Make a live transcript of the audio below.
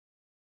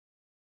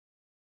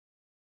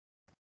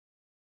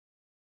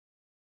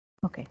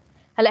اوكي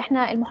هلا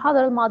احنا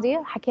المحاضرة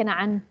الماضية حكينا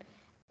عن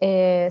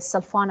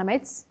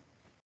السلفوناميدز.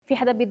 في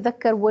حدا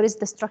بيتذكر what is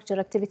the structure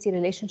activity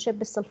relationship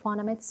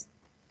بالسلفوناميدز؟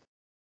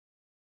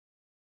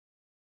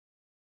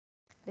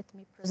 Let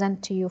me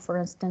present to you, for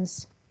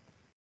instance,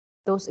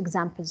 those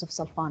examples of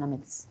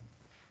sulfonamides.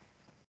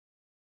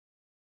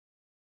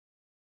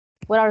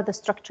 What are the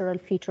structural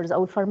features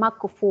أو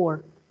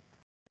الفارماكوفور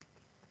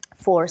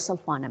for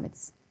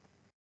sulfonamides?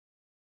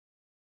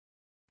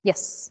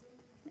 Yes,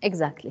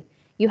 exactly.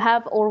 You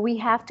have, or we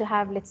have to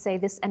have, let's say,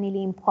 this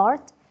aniline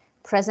part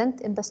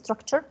present in the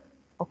structure.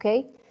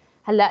 Okay.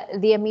 هلا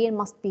the amine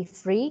must be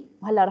free.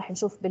 وهلا رح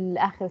نشوف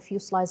بالآخر few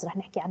slides رح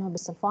نحكي عنهم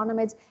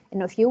بالsulfonamides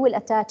إنه if you will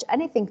attach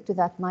anything to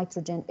that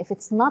nitrogen, if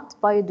it's not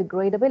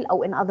biodegradable,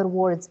 أو in other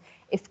words,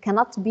 if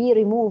cannot be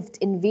removed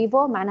in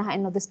vivo, معناها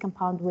إنه this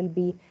compound will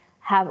be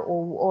have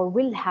or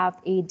will have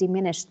a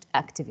diminished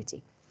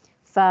activity.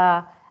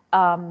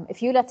 If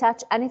you'll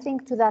attach anything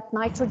to that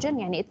nitrogen,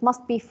 يعني it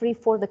must be free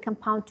for the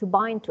compound to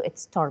bind to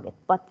its target.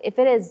 But if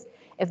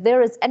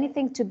there is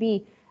anything to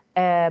be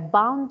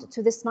bound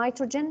to this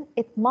nitrogen,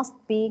 it must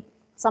be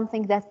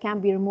something that can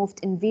be removed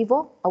in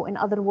vivo, or in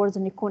other words,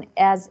 إنه يكون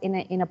as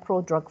in a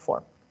prodrug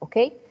form.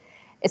 Okay?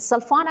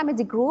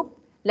 الsulfonamide group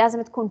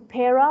لازم تكون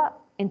para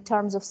in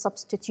terms of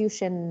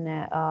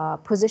substitution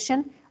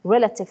position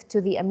relative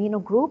to the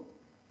amino group.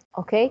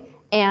 Okay?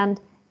 And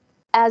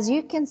as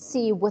you can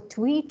see, what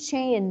we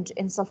change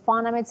in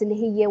sulfonamides اللي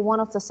هي one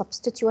of the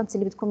substituents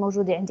اللي بتكون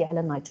موجودة عندي على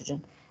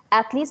النيتروجين.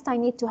 At least I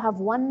need to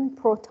have one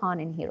proton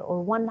in here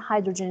or one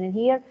hydrogen in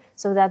here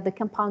so that the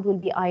compound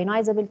will be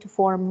ionizable to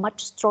form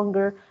much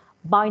stronger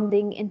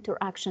binding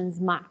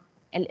interactions مع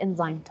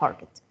الانزيم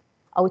target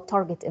أو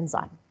الtarget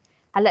enzyme.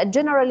 هلا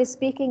generally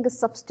speaking the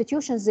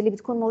substitutions اللي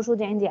بتكون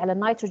موجودة عندي على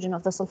النيتروجين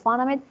of the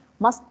sulfonamide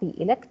must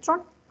be electron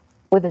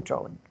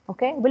withdrawing.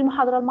 اوكي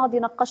بالمحاضره الماضيه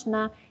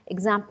ناقشنا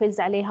examples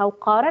عليها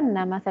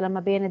وقارنا مثلا ما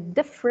بين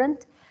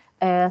different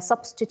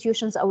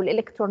substitutions او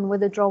الالكترون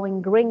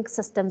withdrawing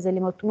ring systems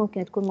اللي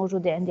ممكن تكون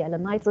موجوده عندي على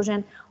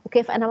النيتروجين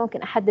وكيف انا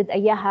ممكن احدد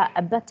اياها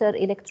a better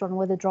electron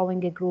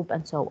withdrawing group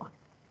and so on.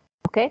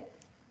 اوكي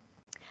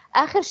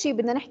اخر شيء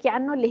بدنا نحكي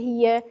عنه اللي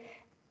هي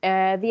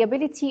the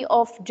ability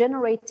of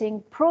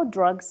generating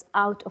prodrugs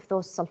out of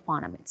those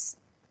sulfonamides.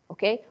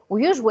 Okay,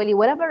 usually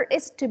whatever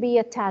is to be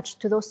attached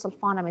to those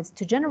sulfonamides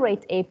to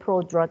generate a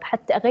prodrug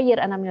حتى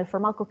أغير أنا من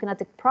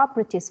الفارماكوكينيتيك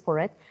properties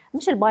for it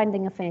مش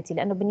binding affinity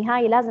لأنه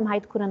بالنهاية لازم هاي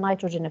تكون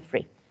النيتروجين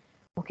free.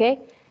 Okay,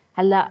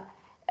 هلا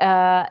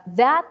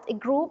that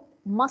group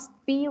must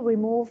be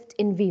removed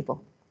in vivo.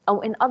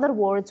 أو in other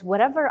words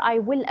whatever I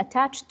will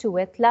attach to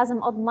it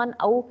لازم أضمن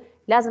أو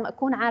لازم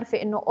أكون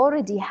عارفة إنه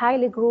already هاي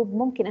الجروب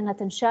ممكن إنها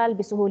تنشال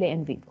بسهولة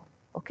in vivo.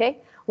 Okay,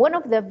 one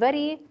of the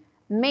very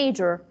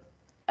major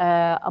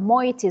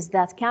moieties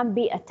that can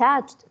be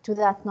attached to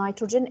that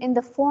nitrogen in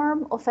the form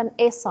of an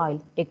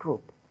acyl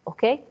group.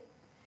 Okay,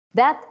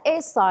 that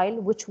acyl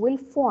which will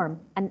form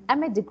an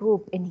amide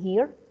group in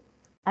here,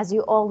 as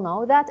you all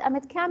know, that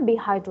amide can be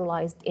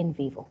hydrolyzed in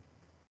vivo.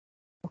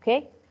 Okay,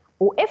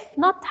 if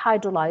not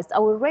hydrolyzed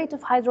our rate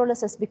of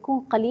hydrolysis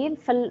بيكون قليل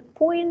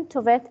فالpoint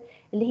of it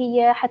اللي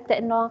هي حتى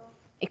إنه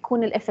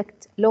يكون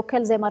الإفكت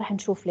local زي ما رح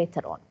نشوف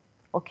later on.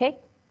 Okay,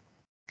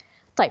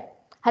 طيب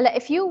هلا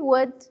if you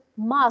would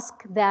mask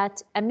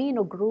that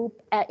amino group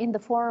in the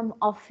form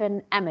of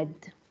an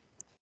amide,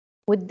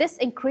 would this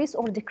increase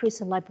or decrease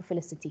in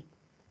lipophilicity?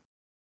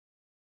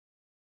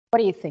 What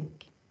do you think?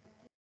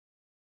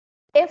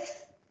 If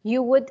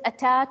you would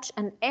attach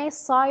an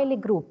acyl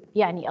group,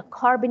 يعني a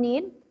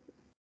carbonyl,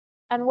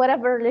 and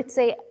whatever, let's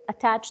say,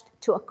 attached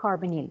to a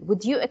carbonyl,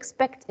 would you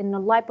expect إنه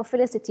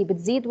lipophilicity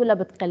بتزيد ولا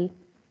بتقل؟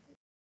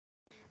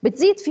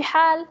 بتزيد في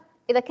حال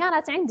إذا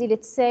كانت عندي,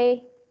 let's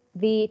say,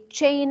 the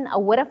chain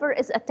or whatever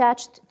is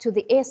attached to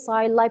the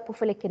acyl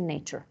lipophilic in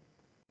nature.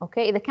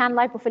 Okay, إذا كان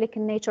lipophilic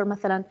in nature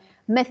مثلا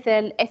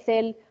methyl,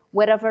 ethyl,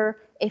 whatever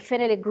a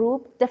phenyl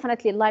group,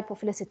 definitely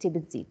lipophilicity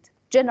بتزيد.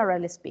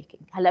 Generally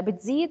speaking, هلا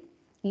بتزيد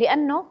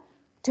لأنه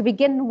to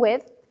begin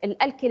with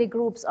الالkyl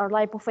groups are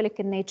lipophilic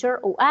in nature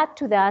و add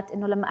to that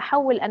إنه لما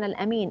أحول أنا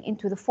الأمين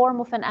into the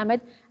form of an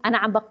amide أنا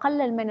عم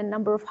بقلل من the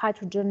number of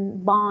hydrogen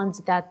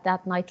bonds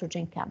that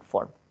nitrogen can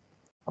form.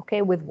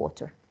 Okay, with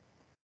water.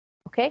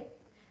 Okay.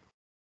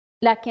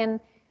 لكن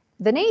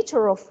the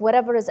nature of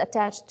whatever is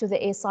attached to the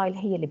acyl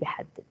هي اللي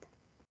بيحدد.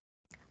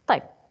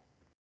 طيب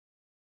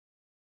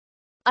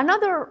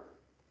another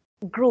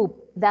group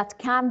that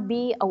can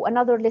be or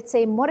another, let's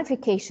say,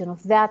 modification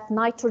of that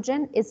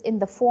nitrogen is in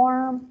the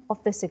form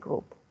of this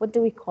group. What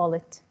do we call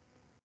it?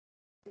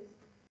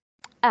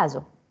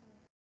 Azo.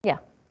 Yeah,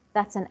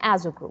 that's an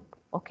azo group.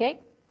 Okay,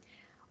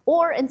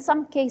 or in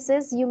some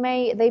cases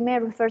they may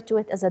refer to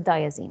it as a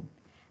diazine.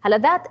 هلا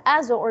that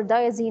azo or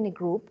diazine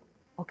group,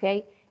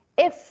 okay,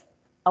 if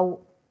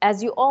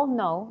as you all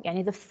know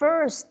يعني the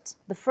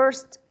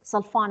first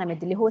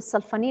sulfonamide اللي هو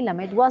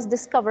الsulfanilamide was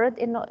discovered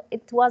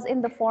it was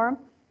in the form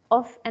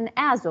of an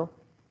azo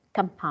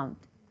compound.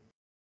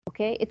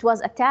 Okay, it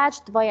was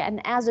attached via an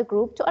azo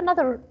group to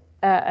another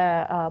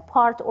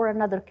part or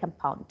another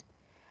compound.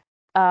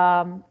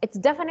 It's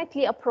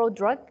definitely a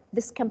prodrug.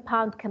 This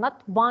compound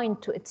cannot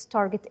bind to its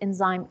target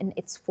enzyme in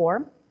its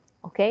form.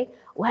 Okay.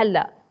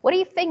 وهلا what do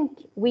you think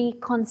we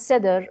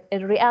consider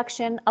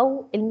الرياكشن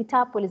أو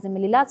الميتابوليزم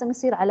اللي لازم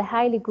يصير على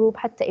هاي الجروب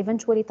حتى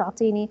eventually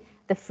تعطيني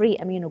the free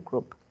amino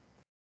group؟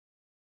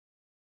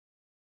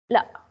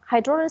 لا,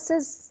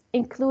 hydrolysis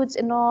includes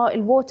إنه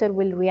water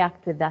will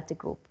react with that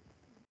group.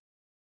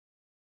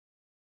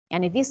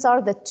 يعني these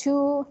are the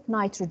two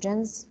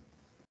nitrogens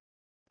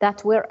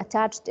that were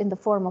attached in the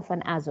form of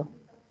an azo.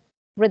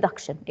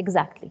 Reduction,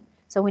 exactly.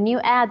 So when you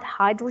add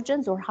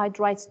hydrogens or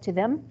hydrides to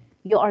them,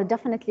 you are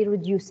definitely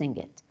reducing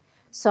it.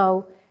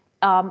 So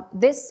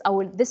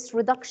this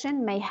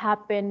reduction may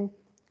happen,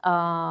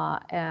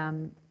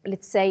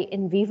 let's say,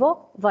 in vivo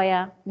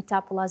via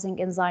metabolizing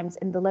enzymes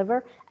in the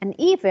liver, and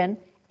even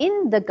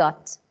in the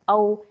gut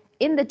or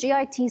in the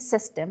GIT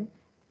system,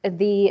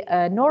 the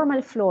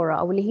normal flora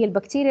أو اللي هي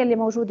البكتيريا اللي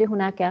موجودة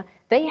هناك,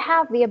 they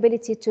have the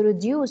ability to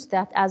reduce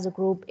that as a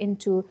group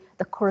into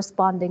the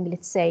corresponding,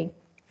 let's say,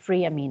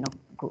 free amino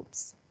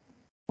groups.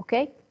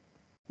 Okay?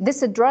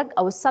 This drug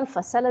أو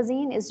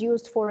sulfasalazine is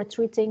used for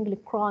treating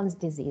Crohn's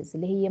disease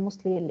اللي هي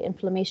mostly the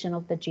inflammation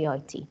of the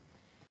GIT.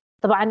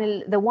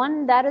 طبعا the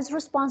one that is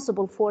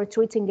responsible for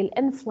treating the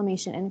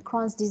inflammation in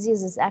Crohn's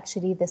disease is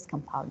actually this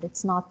compound.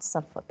 It's not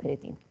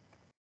sulfapyridine.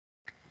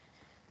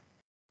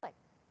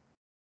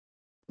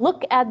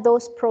 Look at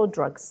those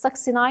prodrugs: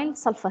 succinyl,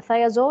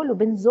 sulfathiazole,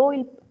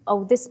 وبنزويل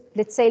أو this,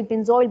 let's say,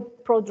 benzoyl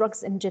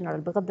prodrugs in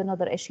general, بغض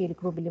النظر إيش هي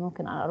الجروب اللي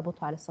ممكن أنا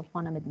أربطه على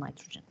السلفوناميد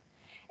نيتروجين.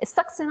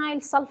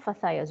 الsuccinyl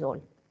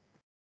sulfathiazole.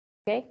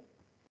 Okay,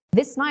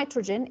 this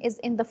nitrogen is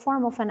in the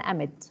form of an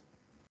amide.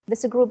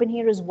 This group in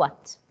here is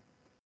what?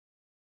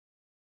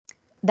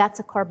 That's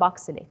a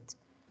carboxylate.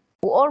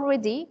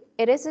 Already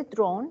it is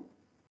drawn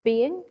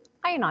being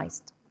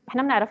ionized.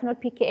 احنا بنعرف انه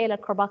البي كي اي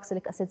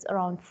للكربوكسيليك acids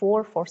around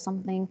 4 for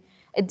something.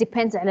 It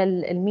depends على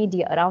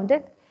الميديا around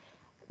it,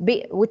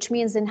 which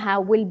means in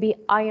how will be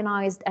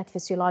ionized at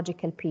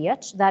physiological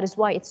pH. That is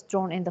why it's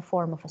drawn in the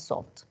form of a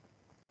salt.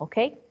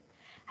 Okay.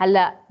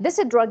 هلا this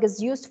drug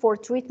is used for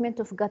treatment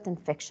of gut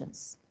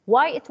infections.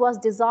 Why it was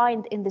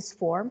designed in this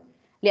form?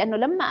 لأنه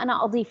لما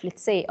أنا أضيف,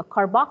 let's say, a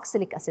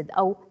carboxylic acid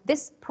أو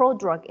this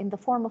prodrug in the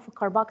form of a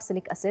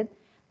carboxylic acid,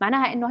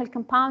 معناها إنه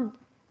هالكمباوند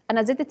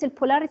أنا زدت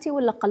البولاريتي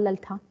ولا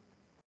قللتها؟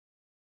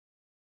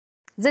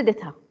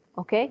 زدتها.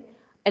 اوكي.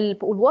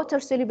 الووتر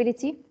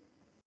solubility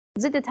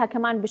زدتها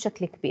كمان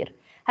بشكل كبير.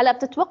 هلا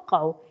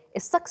بتتوقعوا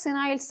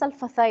السكسينايل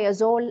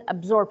سلفاثيازول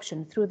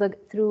absorption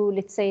through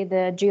let's say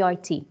the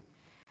GIT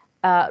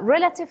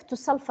relative to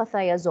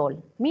sulfathiazole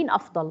مين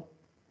افضل؟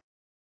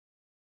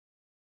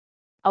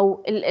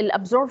 او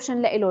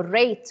الابزوربشن له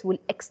الريت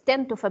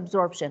والاكستنت اوف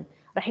absorption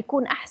رح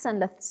يكون احسن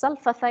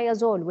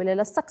للسلفاثيازول ولا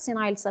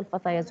للسكسينايل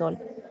سلفاثيازول؟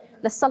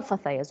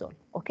 للسلفاثيازول.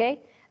 اوكي.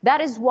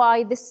 That is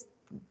why this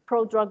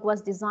prodrug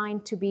was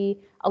designed to be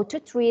or to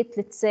treat,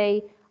 let's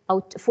say,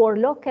 for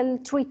local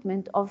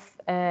treatment of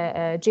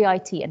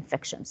GIT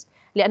infections.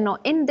 لأنه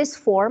in this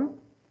form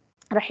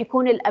رح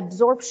يكون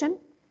الابزوربشن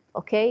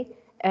okay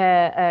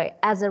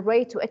as a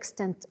rate to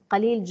extent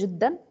قليل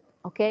جدا.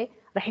 okay.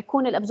 رح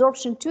يكون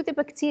الابزوربشن to the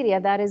bacteria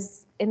that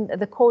is in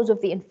the cause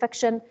of the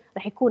infection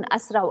رح يكون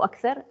أسرع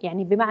وأكثر.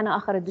 يعني بمعنى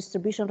آخر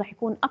الديستريبيوشن رح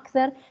يكون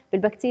أكثر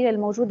بالبكتيريا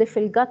الموجودة في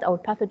الجت أو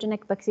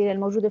الباثوجينيك بكتيريا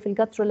الموجودة في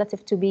الجت relative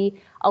to be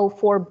أو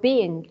for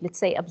being, let's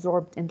say,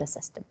 absorbed in the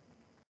system.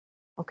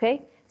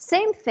 Okay.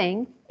 Same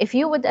thing if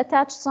you would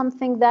attach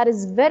something that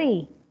is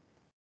very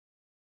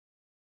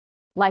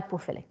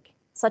lipophilic,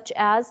 such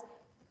as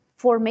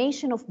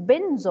formation of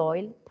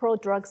benzoyl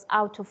prodrugs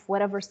out of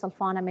whatever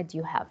sulfonamide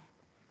you have.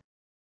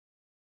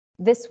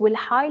 This will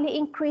highly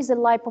increase the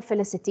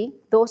lipophilicity.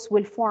 Those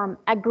will form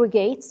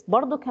aggregates.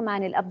 برضو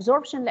كمان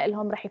الابزوربشن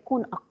لهم رح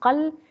يكون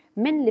أقل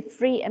من the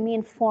free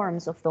amine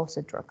forms of those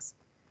drugs.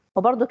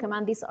 وبرضو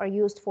كمان these are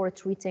used for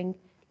treating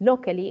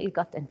locally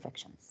gut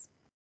infections.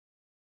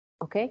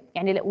 Okay.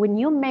 يعني when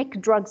you make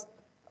drugs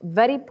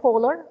very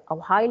polar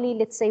or highly,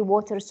 let's say,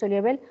 water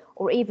soluble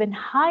or even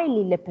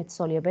highly lipid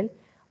soluble,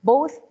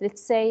 both,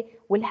 let's say,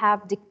 will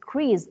have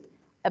decreased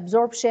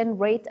absorption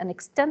rate and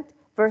extent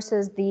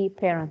versus the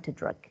parent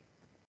drug.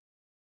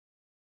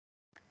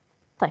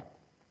 طيب.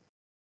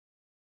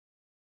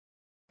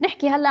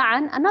 نحكي هلا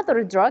عن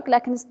another drug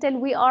لكن still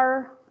we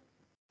are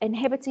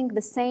inhibiting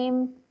the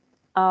same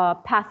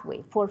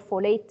pathway for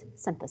folate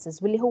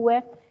synthesis واللي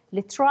هو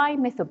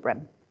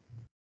الترايميثوبرام.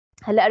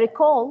 هلا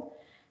recall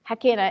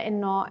حكينا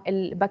إنه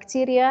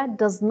البكتيريا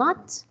does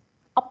not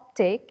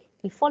uptake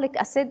الفوليك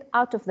acid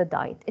out of the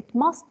diet. It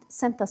must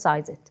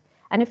synthesize it.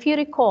 And if you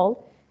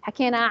recall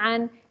حكينا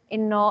عن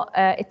إنه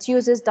it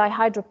uses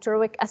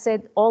dihydropteroic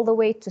acid all the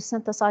way to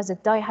synthesize the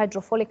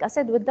dihydrofolic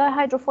acid. With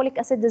dihydrofolic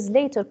acid is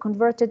later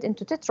converted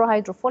into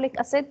tetrahydrofolic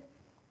acid,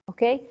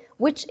 okay,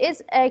 which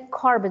is a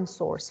carbon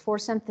source for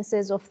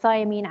synthesis of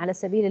thiamine على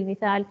سبيل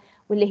المثال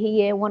واللي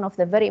هي one of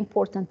the very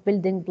important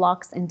building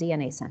blocks in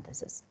DNA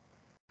synthesis.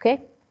 Okay.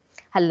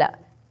 هلا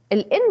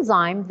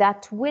الانزيم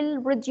that will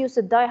reduce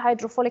the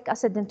dihydrofolic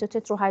acid into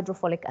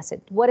tetrahydrofolic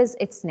acid, what is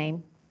its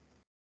name?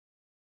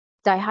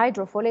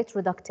 dihydrofolate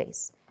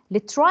reductase. The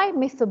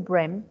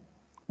trimethoprim,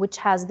 which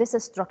has this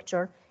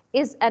structure,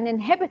 is an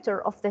inhibitor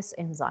of this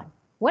enzyme.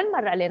 وين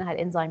مر علينا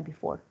هالانزيم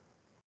before؟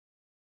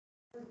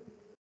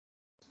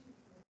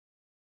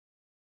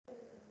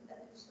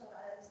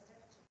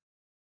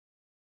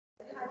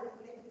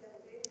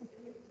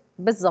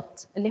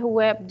 بالضبط، اللي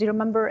هو do you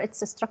remember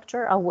its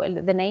structure أو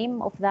the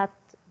name of that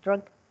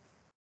drug؟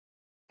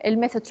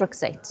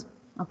 الميثوتريكسات.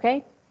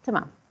 اوكي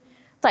تمام.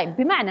 طيب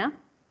بمعنى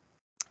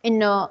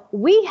انه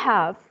we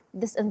have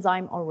this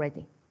enzyme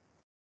already,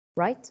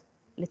 right?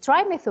 The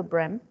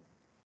trimethoprim,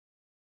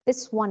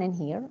 this one in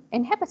here,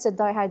 inhibits the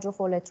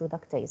dihydrofolate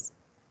reductase,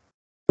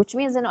 which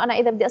means انه انا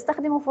اذا بدي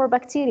استخدمه for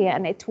bacteria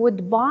and it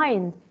would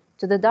bind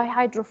to the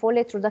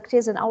dihydrofolate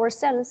reductase in our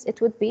cells,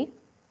 it would be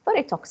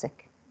very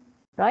toxic,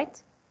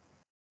 right?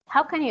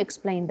 How can you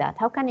explain that?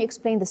 How can you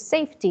explain the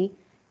safety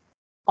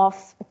of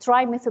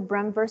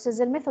trimethoprim versus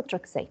the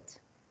methotrexate?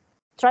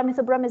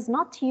 Trimethoprim is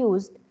not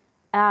used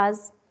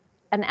as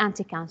an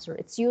anti-cancer.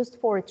 It's used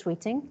for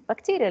treating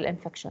bacterial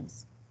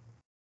infections.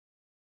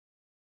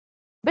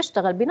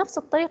 بيشتغل بنفس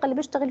الطريقة اللي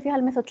بيشتغل فيها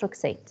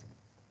الميثوتريكسات.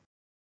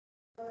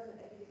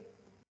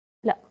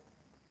 لا.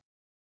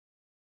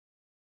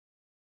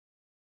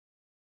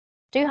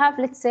 Do you have,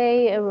 let's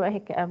say,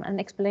 an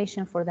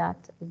explanation for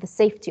that? The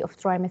safety of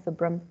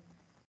trimethoprim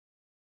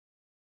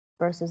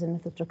versus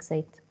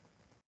الميثوتريكسate.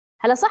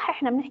 هلا صح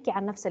احنا بنحكي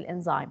عن نفس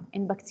الانزيم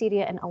in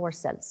bacteria in our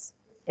cells.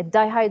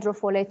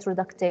 الدايهيدروفوليت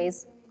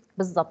reductase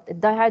بالضبط.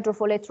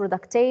 الدايهيدروفوليت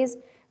reductase,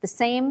 the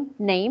same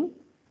name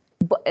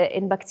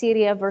in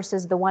bacteria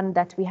versus the one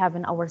that we have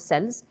in our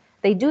cells.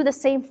 They do the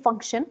same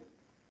function.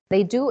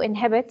 They do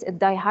inhibit the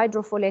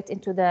dihydrofolate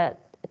into the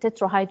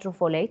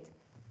tetrahydrofolate.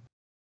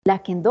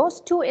 لكن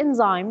those two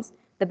enzymes,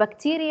 the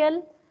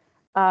bacterial,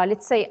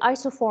 let's say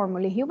isoform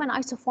or the human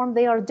isoform,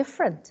 they are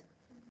different.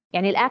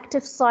 يعني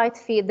الاكتيف سايت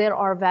في there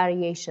are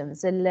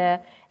variations.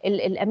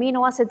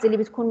 الامينو acids اللي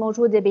بتكون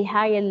موجوده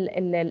بهاي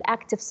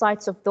الاكتيف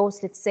sites of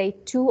those, let's say,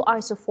 two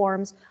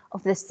isoforms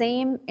of the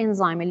same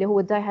enzyme اللي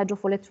هو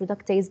dihydrofolate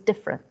reductase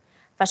different.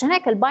 فعشان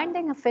هيك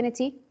binding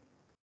affinity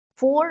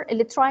for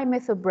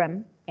trimethoprim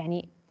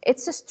يعني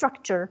its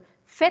structure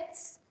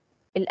fits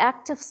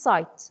active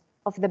site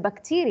of the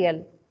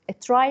bacterial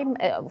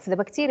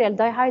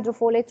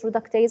dihydrofolate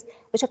reductase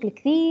بشكل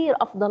كثير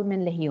افضل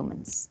من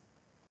الهيومنز.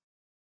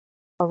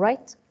 All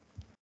right.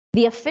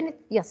 The affinity,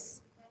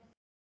 yes.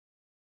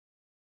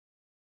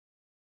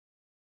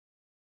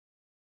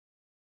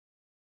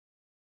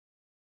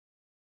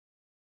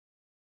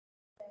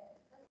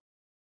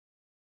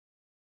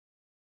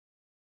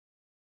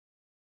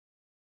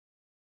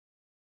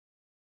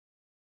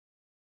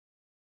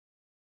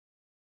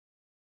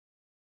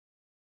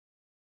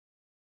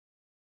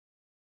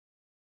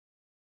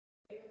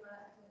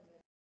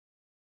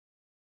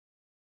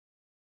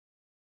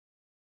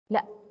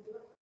 لا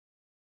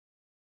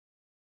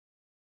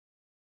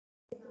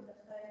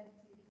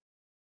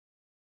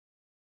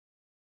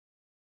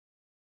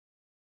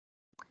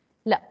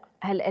لا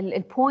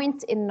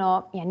البوينت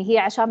انه يعني هي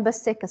عشان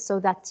بس هيك so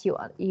that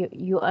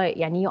you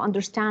يعني you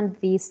understand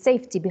the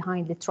safety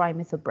behind the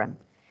trimethoprim.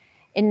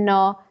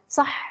 انه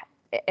صح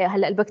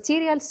هلا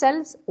البكتيريال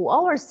cells و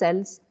our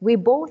cells we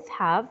both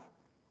have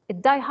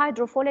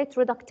dihydrofolate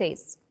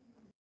reductase.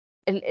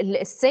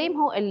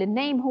 السيم هو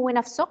النيم هو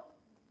نفسه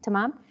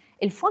تمام.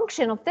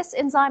 الفانكشن of this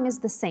enzyme is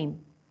the same.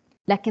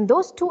 لكن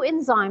those two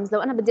enzymes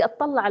لو انا بدي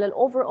اطلع على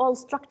overall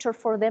structure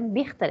for them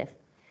بيختلف.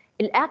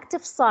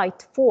 الاكتيف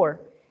سايت for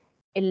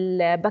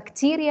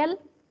البكتيريال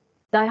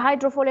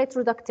dihydrofolate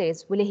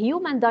reductase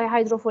والهيومن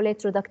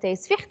dihydrofolate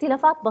reductase في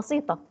اختلافات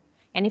بسيطة.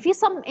 يعني في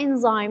some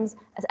enzymes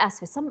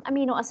some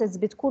amino acids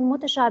بتكون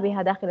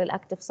متشابهة داخل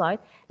الاكتيف سايت،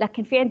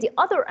 لكن في عندي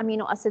other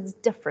amino acids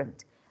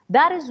different.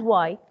 That is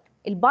why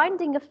the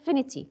binding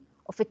affinity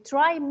of a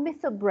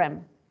trimethoprim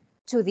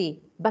to the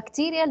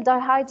bacterial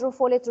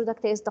dihydrofolate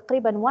reductase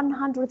تقريبا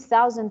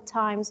 100,000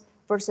 times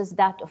versus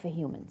that of a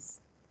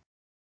humans.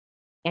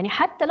 يعني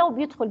حتى لو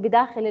بيدخل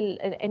بداخل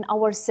in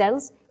our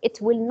cells,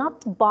 it will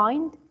not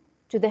bind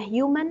to the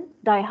human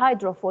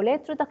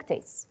dihydrofolate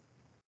reductase.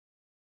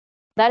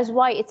 That is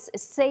why it's a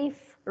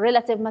safe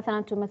relative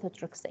مثلا to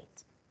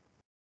methotrexate.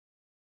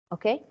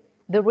 Okay?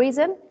 The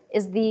reason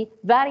is the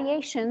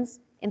variations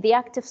in the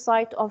active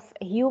site of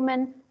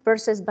human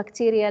versus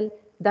bacterial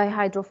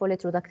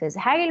dihydrofolate reductase.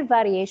 هاي ال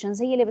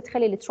variations هي اللي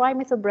بتخلي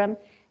الترايميثوبرم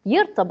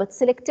يرتبط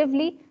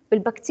selectively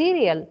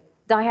بالبكتيريال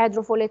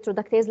dihydrofolate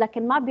reductase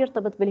لكن ما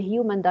بيرتبط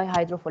بالhuman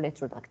dihydrofolate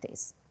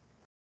reductase.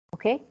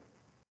 Okay?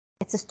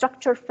 Its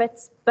structure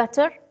fits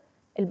better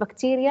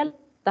البكتيريال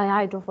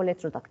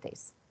dihydrofolate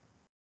reductase.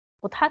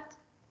 وضحت؟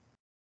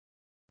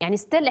 يعني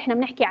still احنا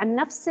بنحكي عن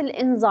نفس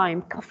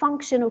الانزيم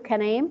كفانكشن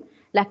وكنيم،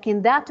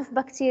 لكن that of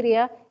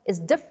bacteria is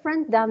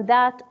different than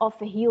that of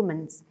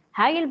humans.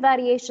 هاي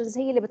الفاريشنز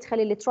هي اللي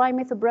بتخلي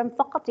الترايميثوبرم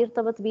فقط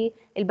يرتبط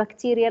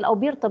بالبكتيريال او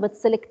بيرتبط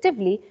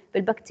selectively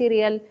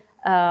بالبكتيريال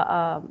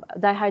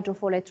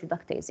dihydrofolate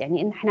reductase.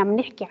 يعني احنا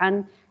بنحكي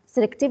عن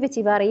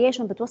selectivity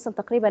variation بتوصل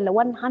تقريبا ل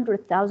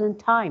 100,000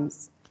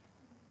 times.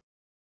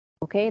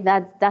 Okay,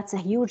 that's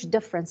a huge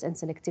difference in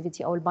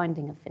selectivity or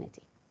binding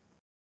affinity.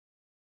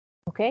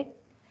 Okay,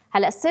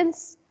 هلا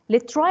since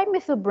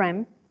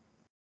الترايميثوبريم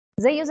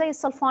زي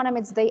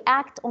الsulfonamides, they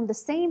act on the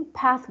same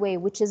pathway,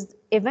 which is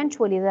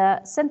eventually the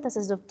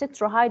synthesis of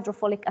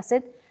tetrahydrofolic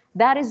acid.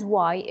 That is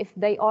why if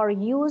they are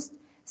used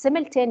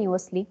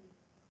simultaneously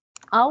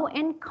or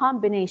in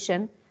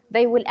combination,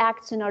 they will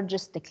act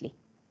synergistically.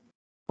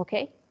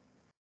 Okay,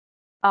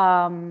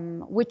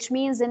 which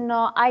means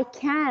I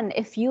can,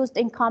 if used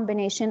in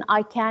combination,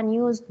 I can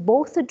use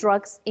both the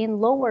drugs in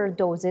lower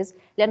doses,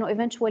 لأنه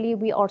eventually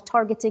we are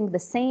targeting the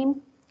same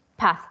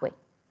pathway,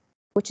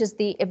 which is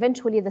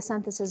eventually the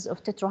synthesis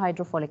of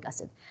tetrahydrofolic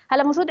acid.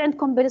 هلا موجود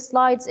عندكم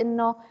بالسلايدز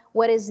انه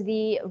what is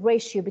the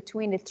ratio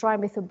between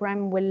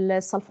الترايميثوبريم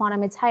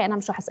والسلفوناميدز. هاي انا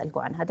مش رح اسالكم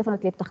عنها,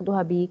 definitely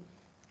بتاخذوها ب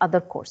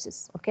other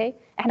courses. Okay,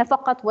 احنا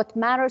فقط what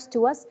matters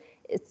to us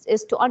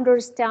is to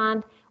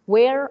understand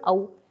where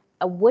or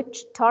which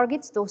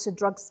targets those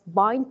drugs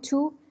bind to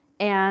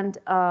and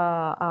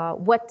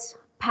what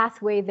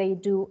pathway they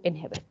do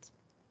inhibit.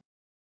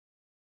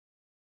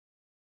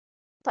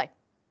 طيب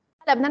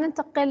هلا بدنا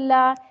ننتقل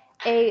ل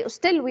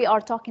still we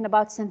are talking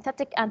about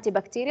synthetic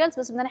antibacterials,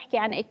 بس بدنا نحكي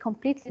عن a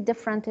completely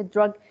different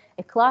drug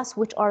class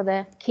which are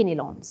the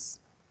quinolones.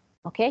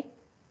 Okay,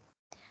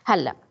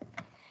 هلا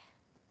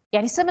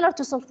يعني similar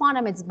to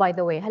sulfonamides by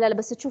the way. هلا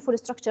بس تشوفوا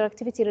structure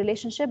activity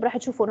relationship راح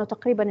تشوفوا انه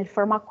تقريبا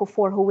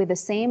الفارماكوفور هو the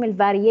same.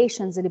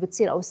 الفاريشنز اللي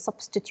بتصير او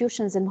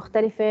السبستيتيوشنز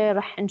المختلفه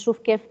راح نشوف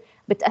كيف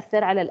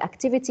بتاثر على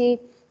الاكتيفيتي,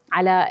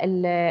 على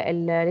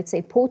ال let's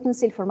say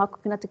potency,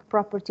 pharmacokinetic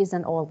properties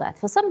and all that.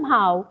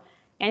 فsomehow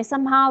يعني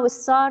somehow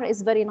الSAR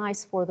is very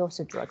nice for those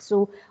drugs.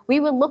 So we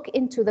will look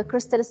into the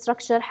crystal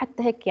structure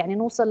حتى هيك يعني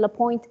نوصل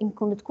لبوينت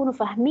انكم تكونوا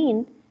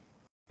فاهمين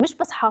مش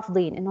بس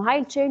حافظين انه هاي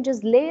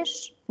التشينجز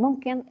ليش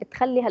ممكن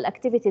تخلي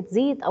هالاكتيفيتي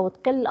تزيد او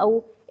تقل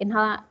او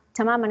انها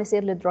تماما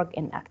يصير الدراج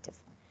inactive.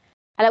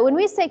 هلا when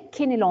we say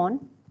quinolone,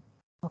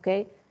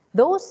 okay,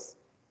 those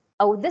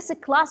او this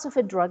class of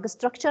a drug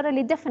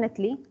structurally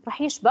definitely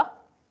راح يشبه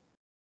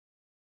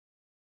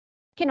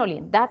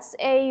quinoline. That's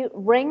a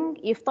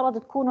ring يفترض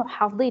تكونوا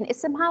حافظين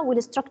اسمها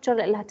والستركتشر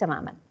لها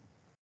تماما.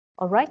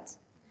 alright,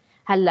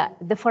 هلا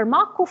the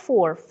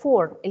pharmacophore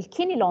for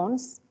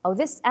الquinolones او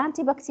this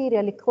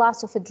antibacterial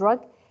class of a drug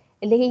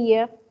اللي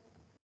هي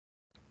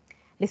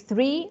ال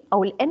 3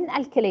 او ال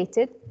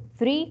N-alkylated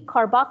 3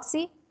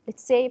 carboxy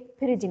let's say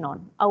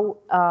pyridinone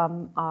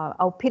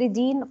او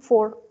pyridine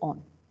 4 on.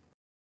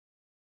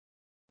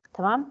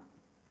 تمام.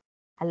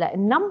 هلا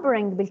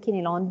النمبرنج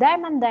بالكينيلون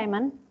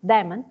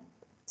دائما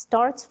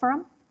starts from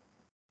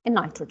a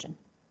nitrogen.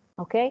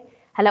 Okay,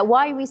 هلا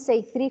why we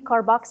say 3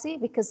 carboxy,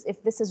 because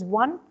if this is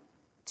 1,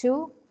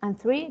 2 and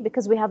 3,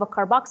 because we have a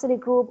carboxylic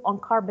group on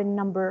carbon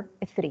number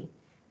 3.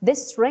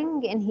 This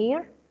ring in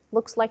here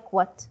looks like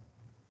what?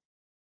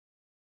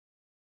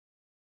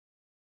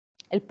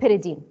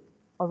 البيريدين.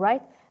 all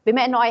right,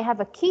 بما انه I have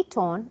a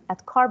ketone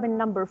at carbon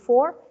number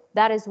 4,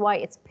 that is why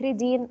it's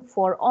pyridine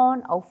 4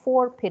 on او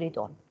 4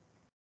 pyridone.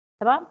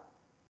 تمام.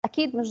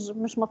 اكيد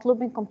مش مطلوب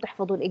منكم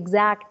تحفظوا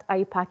exact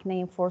IUPAC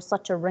name for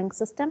such a ring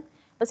system,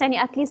 بس يعني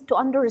at least to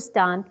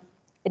understand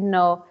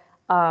انه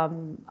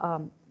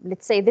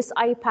let's say this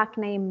IUPAC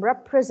name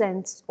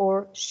represents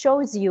or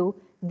shows you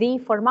the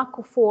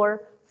pharmacophore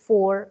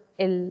for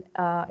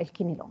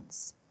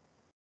الquinolones.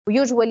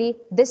 Usually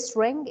this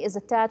ring is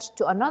attached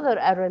to another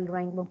aryl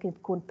ring, ممكن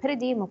تكون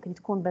pyridine, ممكن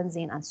تكون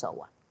benzene and so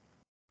on.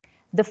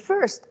 The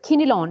first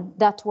quinolone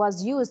that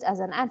was used as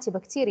an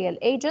antibacterial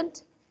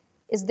agent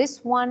is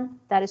this one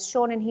that is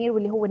shown in here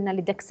واللي هو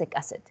الناليدكسيك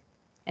acid.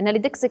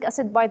 الناليدكسيك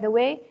acid by the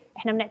way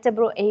احنا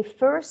بنعتبره a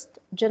first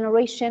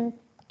generation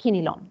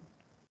quinolone.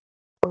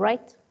 All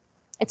right?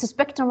 Its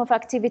spectrum of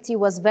activity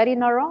was very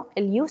narrow.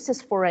 The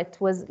uses for it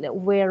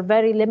were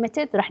very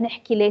limited. رح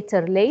نحكي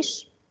later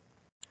ليش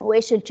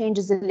وايش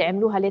الchanges اللي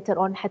عملوها later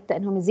on حتى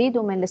انهم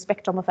يزيدوا من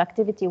spectrum of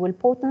activity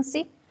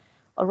والpotency.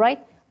 All right?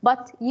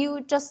 But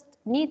you just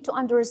need to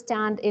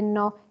understand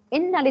انه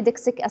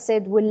nalidixic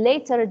acid with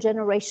later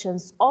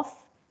generations of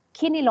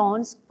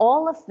quinolones,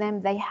 all of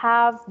them, they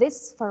have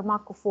this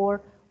pharmacophore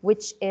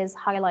which is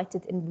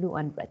highlighted in blue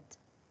and red.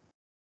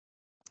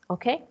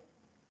 Okay?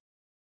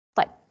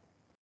 طيب.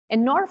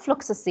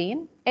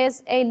 Norfloxacin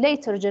is a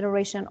later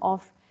generation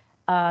of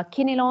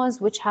quinolones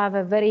which have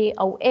a very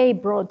or a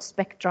broad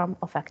spectrum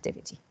of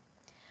activity.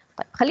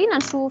 طيب خلينا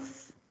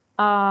نشوف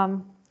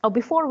or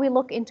before we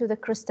look into the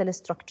crystal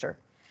structure.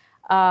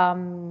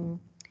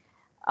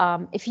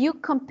 If you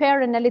compare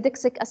a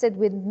nalidixic acid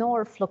with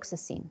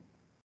norfloxacin,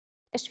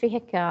 ايش في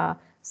هيك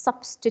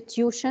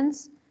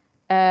substitutions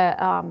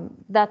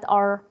that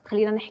are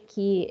خلينا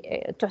نحكي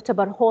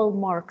تعتبر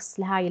hallmarks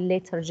لهاي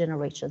later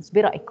generations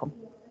برأيكم؟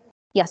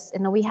 Yes,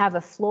 and we have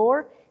a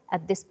floor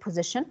at this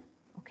position,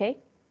 okay,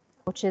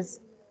 which is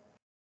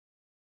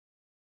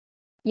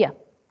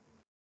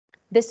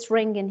this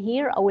ring in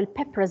here أو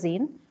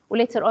البيبrazine,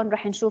 ولater on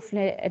راح نشوف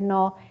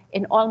إنه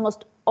in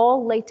almost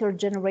all later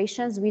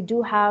generations we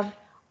do have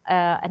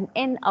an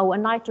N or a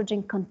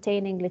nitrogen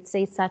containing, let's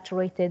say,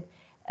 saturated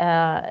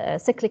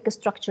cyclic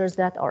structures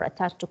that are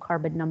attached to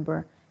carbon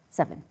number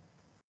 7.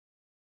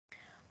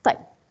 طيب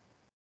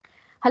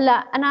هلا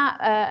انا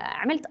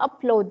عملت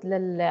ابلود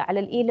على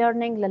الاي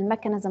ليرنينج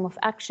للميكانيزم اوف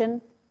اكشن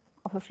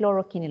اوف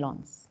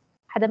فلوروكينيلونز.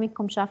 حدا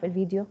منكم شاف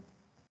الفيديو؟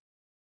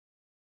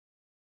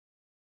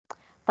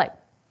 طيب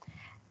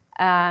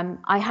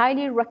I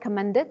highly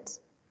recommend it.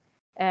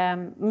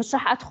 مش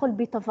رح ادخل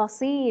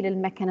بتفاصيل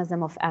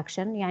الميكانيزم اوف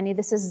اكشن، يعني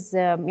this is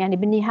يعني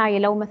بالنهايه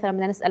لو مثلا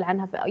بدنا نسال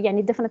عنها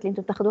يعني definitely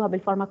انتم بتاخذوها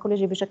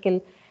بالفارماكولوجي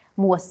بشكل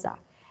موسع.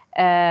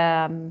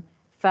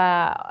 ف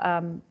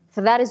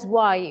that is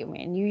why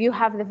you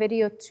have the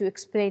video to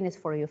explain it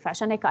for you.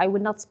 فعشان هيك I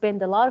will not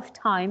spend a lot of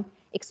time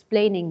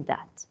explaining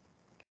that.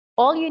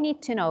 All you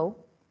need to know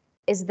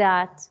is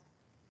that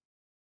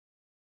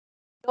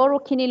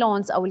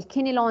fluoroquinolones or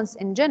quinolones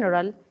in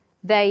general,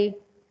 they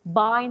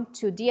bind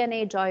to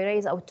DNA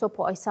gyrase or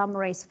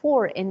topoisomerase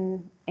 4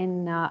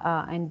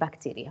 in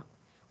bacteria.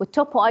 With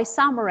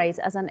topoisomerase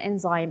as an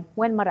enzyme,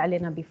 when مر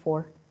علينا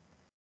before?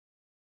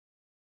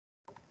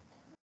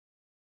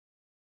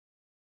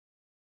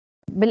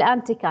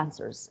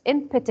 بالanti-cancers,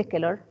 in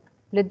particular,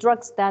 the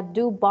drugs that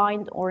do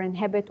bind or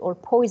inhibit or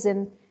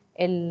poison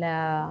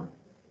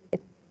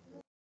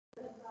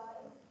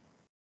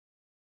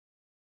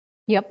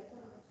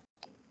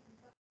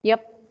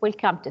Yep, we'll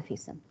come to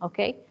these,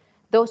 okay?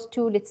 Those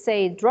two, let's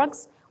say,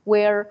 drugs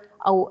where,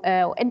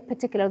 in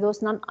particular,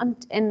 those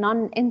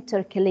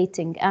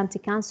non-intercalating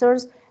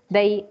anti-cancers,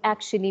 they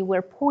actually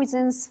were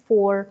poisons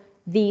for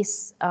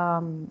these,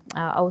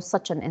 or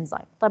such an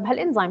enzyme. طيب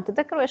هالإنزيم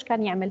تتذكروا إيش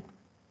كان يعمل؟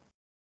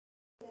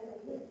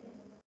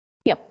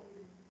 Yep,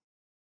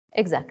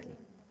 exactly.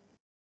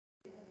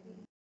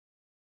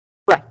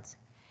 Right.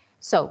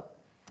 So,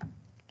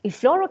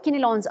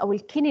 الفلوروكينيلونز أو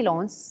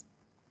الكينيلونز,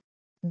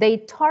 they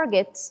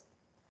target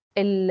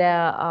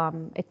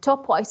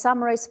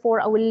التوبوisomerase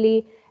 4 او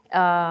اللي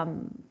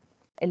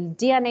ال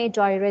DNA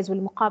gyrase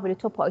والمقابل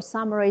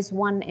topoisomerase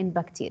 1 in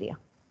bacteria.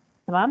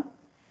 تمام؟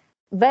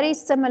 Very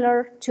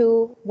similar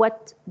to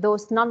what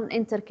those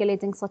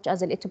non-intercalating such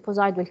as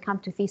الetoposide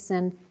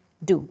والcamptothecin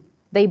do.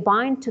 They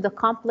bind to the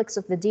complex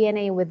of the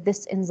DNA with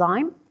this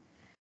enzyme.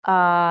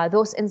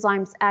 Those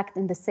enzymes act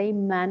in the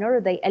same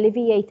manner. They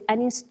alleviate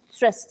any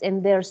stress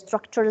in their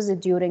structures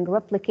during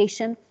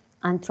replication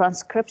and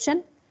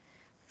transcription.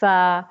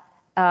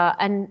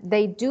 And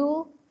they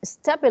do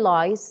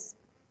stabilize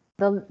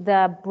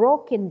the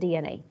broken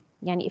DNA.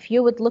 Yani if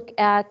you would look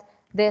at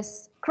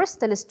this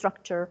crystal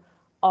structure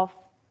of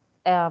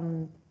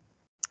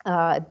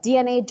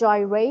DNA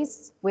gyrase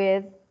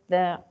with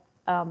the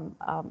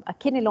a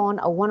quinolone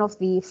or one of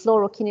the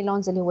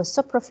fluoroquinolones اللي هو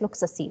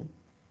suprafloxacin.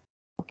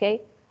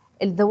 Okay,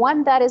 the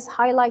one that is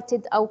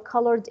highlighted or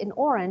colored in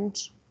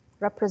orange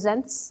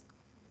represents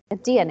a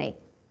DNA.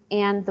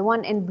 And the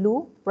one in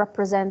blue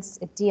represents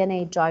a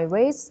DNA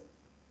gyrase.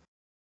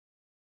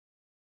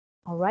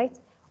 All right.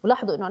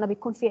 ولاحظوا إنه أنا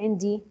بيكون في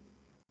عندي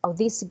أو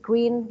these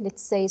green,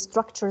 let's say,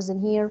 structures in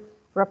here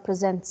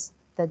represents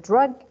the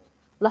drug.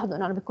 لاحظوا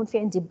إنه أنا بيكون في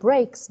عندي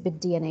breaks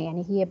بالDNA.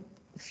 يعني هي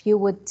if you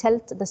would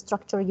tilt the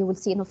structure you will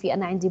see إنه في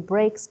أنا عندي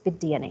breaks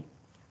بالDNA.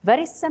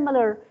 Very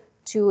similar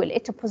to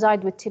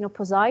الetoposide with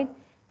tinoposide.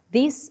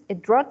 These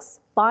drugs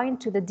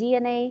bind to the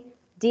DNA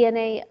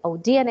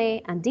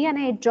and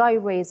DNA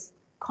gyrase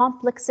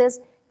complexes,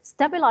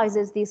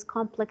 stabilizes these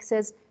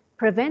complexes,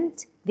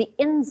 prevent the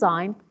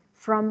enzyme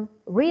from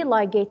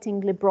religating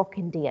the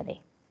broken DNA.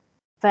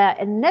 The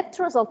net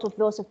result of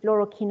those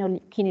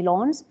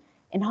fluoroquinolones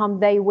in whom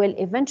they will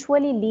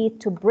eventually lead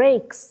to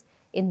breaks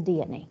in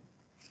DNA.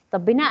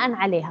 طب بناء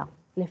عليها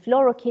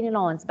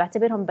الفلوروكينولونز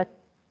بعتبرهم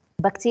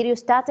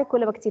بكتيريوستاتيك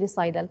ولا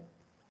بكتيريسايدل؟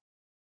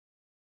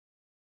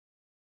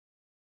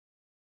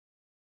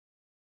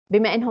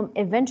 بما انهم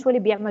eventually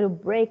بيعملوا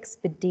breaks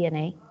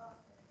بالDNA.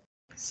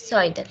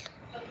 Sidal.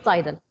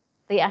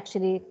 They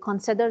actually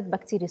considered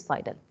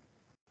bactericidal.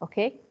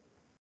 Okay.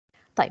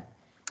 طيب,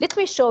 let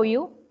me show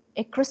you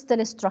a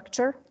crystal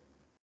structure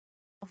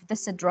of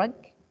this drug,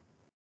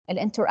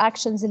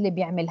 الانتراكشنز اللي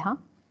بيعملها,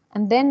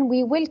 and then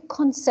we will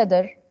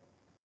consider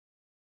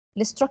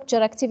the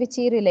structure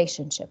activity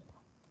relationship.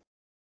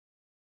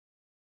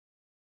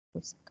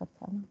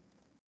 طيب.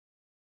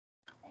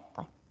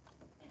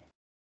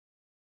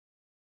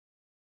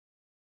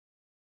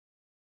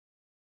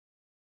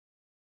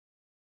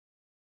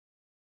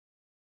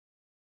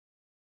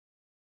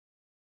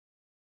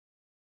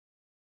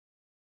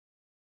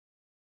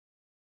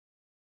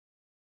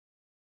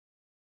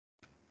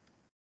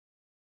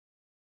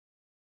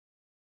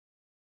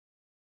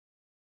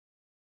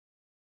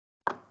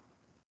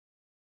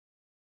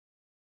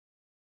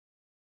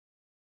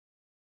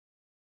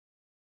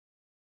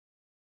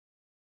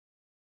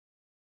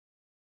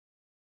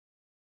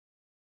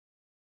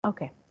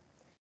 Okay.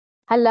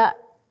 هلا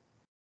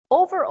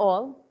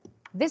overall,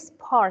 this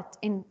part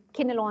in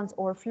quinolones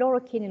or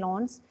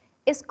fluoroquinolones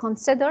is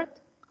considered,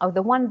 or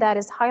the one that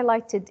is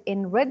highlighted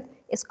in red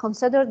is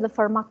considered the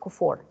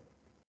pharmacophore.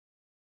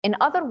 In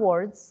other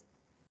words,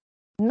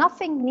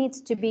 nothing needs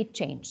to be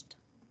changed.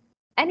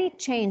 any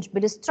change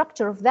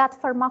بالstructure of that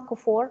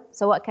pharmacophore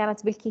سواء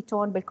كانت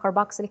بالكيتون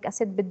بالكربوكسيليك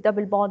أسيد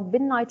بالدبل بوند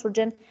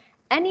بالنيتروجين,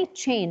 any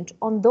change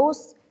on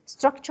those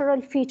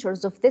structural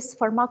features of this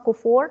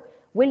pharmacophore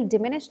will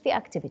diminish the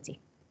activity.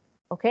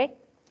 Okay?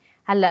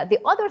 هلا the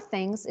other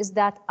things is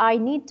that I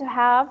need to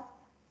have,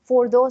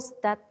 for those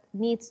that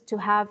needs to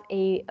have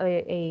a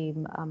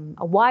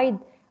wide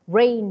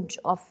range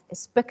of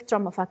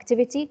spectrum of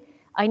activity,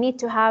 I need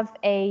to have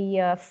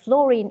a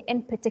fluorine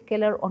in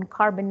particular on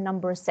carbon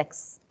number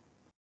 6.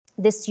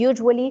 This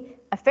usually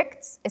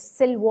affects a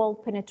cell wall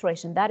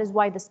penetration. That is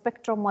why the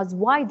spectrum was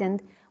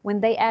widened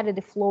when they added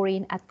a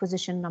fluorine at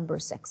position number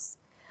 6.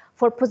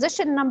 For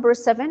position number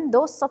 7,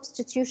 those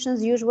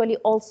substitutions usually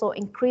also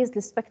increase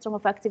the spectrum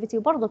of activity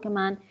وبرضه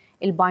كمان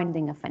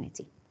binding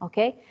affinity.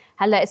 Okay?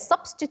 هلا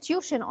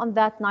substitution on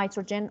that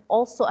nitrogen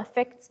also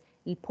affects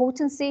the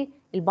potency,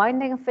 the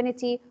binding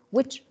affinity,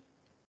 which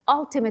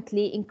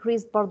ultimately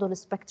increased برضه the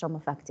spectrum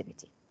of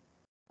activity.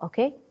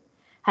 Okay?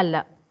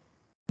 هلا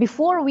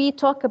before we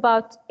talk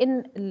about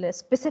in the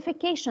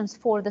specifications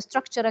for the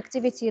structure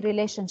activity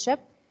relationship,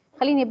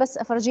 خليني بس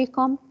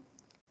أفرجيكم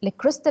the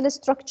crystal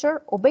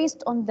structure, or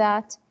based on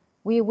that,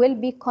 we will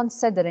be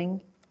considering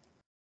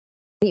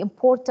the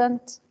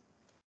important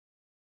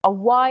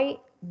why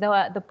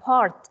the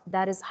part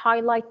that is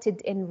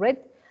highlighted in red,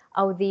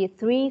 or the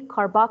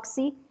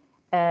 3-carboxy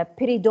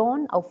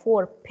pyridone, or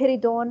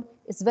 4-pyridone,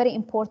 is very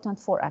important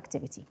for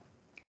activity.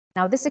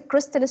 Now, this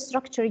crystal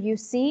structure you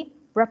see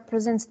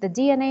represents the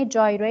DNA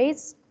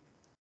gyrase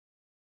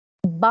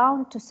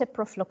bound to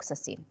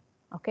ciprofloxacin,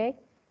 okay?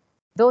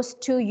 Those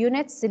two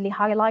units اللي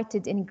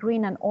highlighted in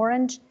green and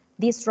orange,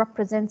 this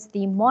represents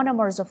the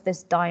monomers of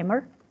this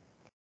dimer.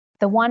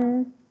 The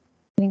one,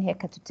 خليني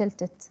هيك to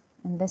tilt it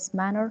in this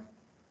manner.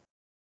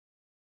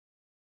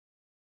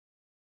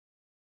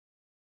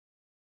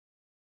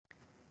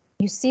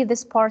 You see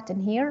this part in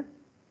here,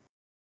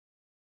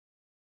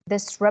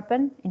 this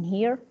ribbon in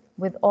here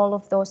with all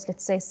of those,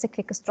 let's say,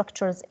 cyclic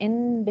structures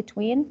in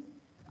between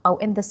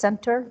or in the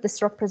center.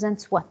 This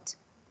represents what?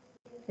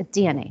 The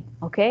DNA,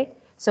 okay?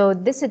 So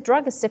this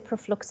drug is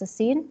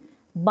ciprofloxacin,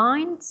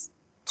 binds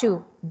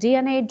to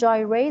DNA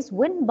gyrase.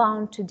 When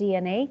bound to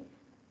DNA,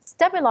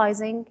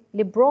 stabilizing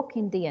the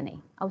broken DNA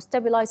or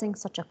stabilizing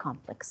such a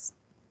complex.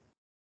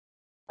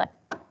 طيب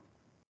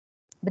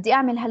بدي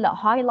أعمل هلا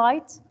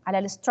highlight على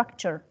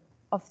الستركتشر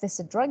of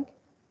this drug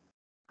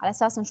على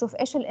أساس نشوف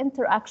إيش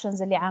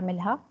الانتراكشنز اللي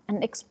عاملها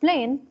and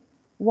explain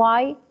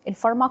why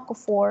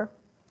الفارماكوفور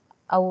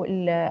أو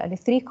ال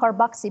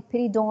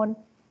 3-carboxypyridone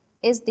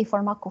is the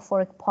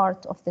pharmacophoric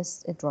part of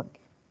this drug.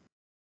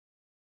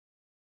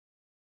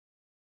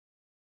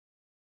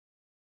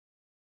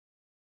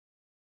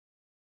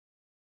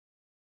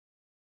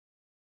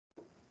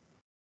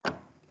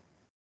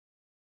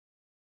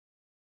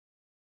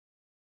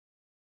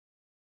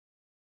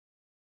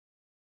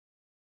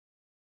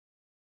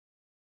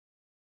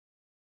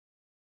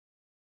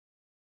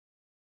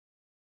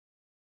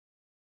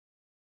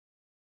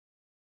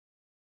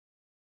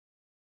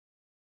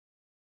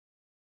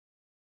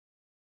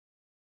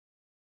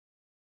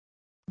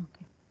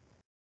 Okay.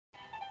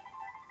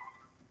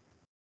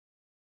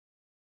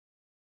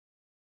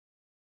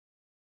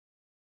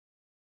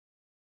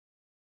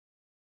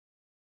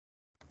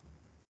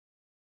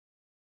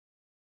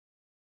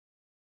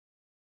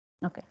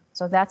 Okay,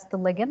 so that's the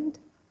ligand.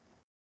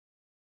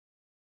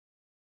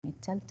 Let me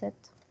tilt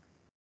it.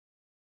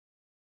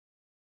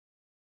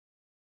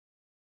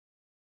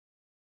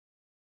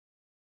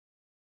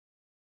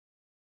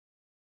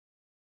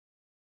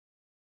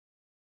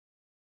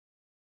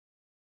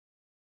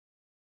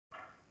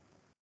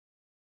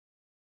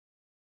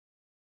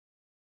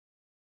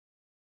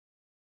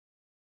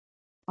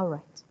 All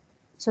right,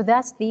 so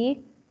that's the,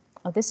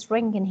 this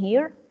ring in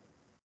here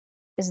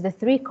is the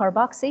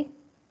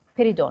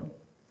 3-carboxypyridone.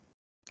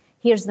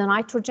 Here's the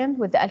nitrogen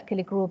with the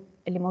alkyl group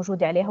اللي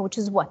موجودة عليها, which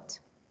is what?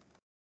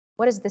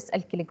 What is this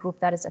alkyl group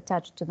that is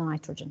attached to the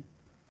nitrogen?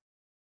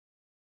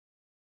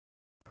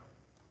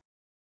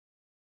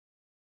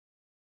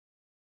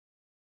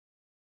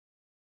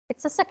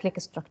 It's a cyclic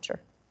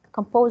structure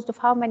composed of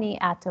how many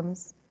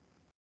atoms?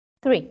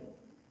 3,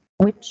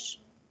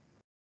 which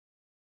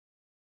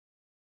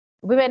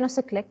بما انه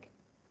cyclic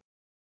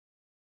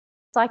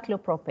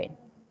cyclopropane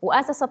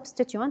وas a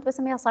substituent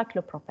بسميها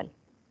cyclopropyl.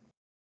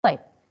 طيب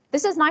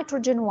this is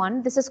nitrogen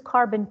 1, this is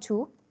carbon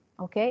 2,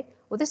 okay,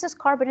 وthis is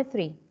carbon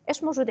 3.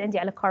 ايش موجود عندي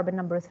على carbon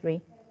number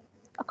 3?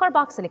 a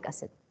carboxylic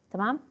acid.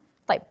 تمام.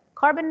 طيب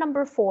carbon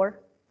number 4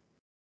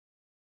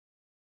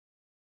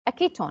 a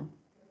ketone,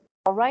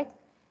 all right,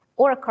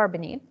 or a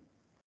carbonyl.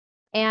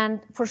 And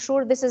for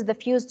sure, this is the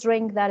fused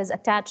ring that is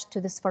attached to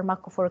this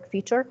pharmacophoric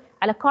feature.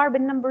 على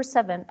carbon number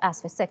 7,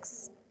 آسفة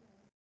 6,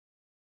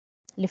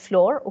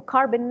 الفلور,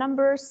 وcarbon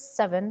number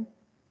 7,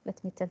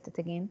 let me tilt it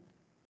again.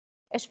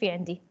 إيش في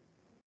عندي؟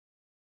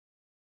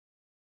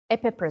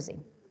 epiprazine.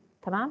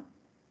 تمام؟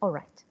 All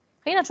right.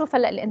 خلينا نشوف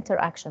هلا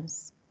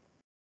الانتراكشنز.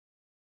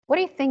 What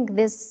do you think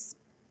this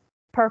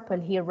purple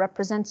here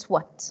represents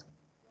what?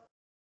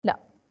 لا.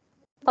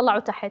 طلعوا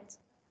تحت.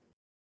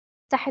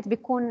 تحت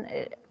بيكون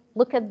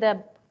look at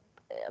the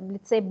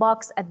let's say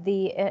box at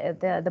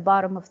the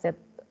bottom of the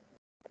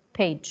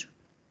page.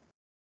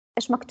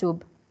 إيش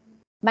مكتوب؟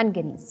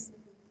 manganese.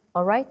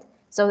 All right.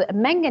 So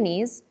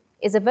manganese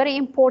is a very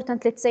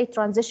important, let's say,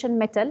 transition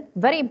metal,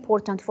 very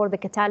important for the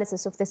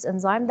catalysis of this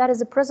enzyme that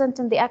is present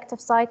in the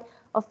active site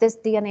of this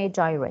DNA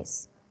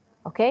gyrase.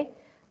 Okay.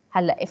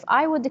 هلا if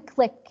I would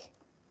click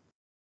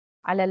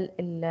على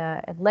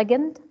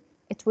ligand,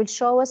 it will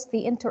show us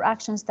the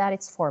interactions that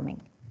it's forming.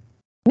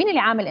 مين اللي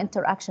عامل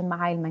interaction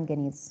مع هاي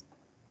المنغنيز؟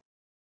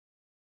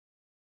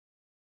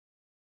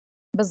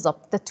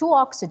 بالضبط the two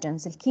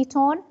oxygens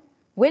الكيتون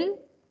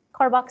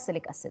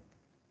والcarboxylic acid.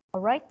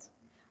 All right.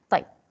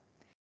 طيب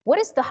what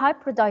is the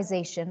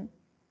hybridization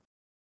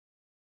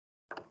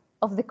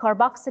of the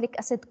carboxylic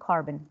acid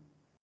carbon?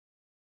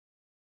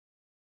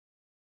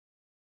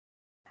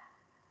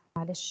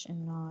 معلش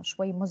إنه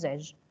شوي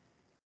مزعج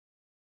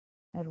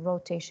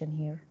الروtation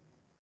here.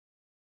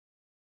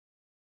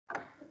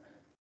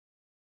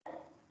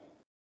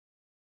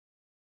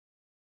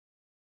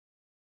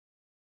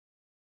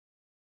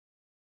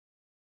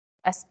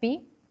 SP,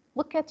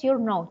 look at your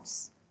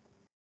notes.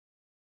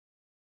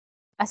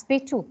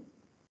 SP2,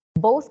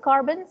 both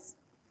carbons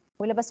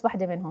ولا بس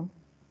واحدة منهم؟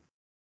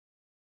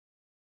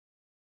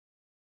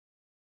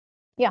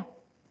 Yeah,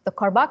 the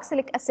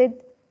carboxylic acid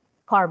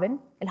carbon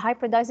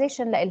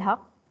الهايبريدايزيشن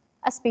لإلها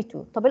SP2.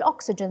 طب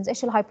الأكسجينز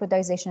إيش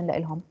الهايبريدايزيشن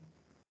لإلهم؟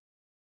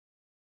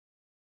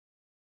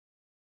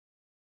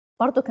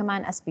 برضو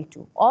كمان SP2.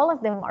 All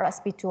of them are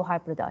SP2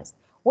 hybridized.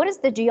 What is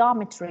the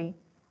geometry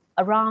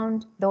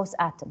around those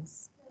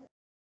atoms?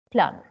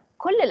 planar.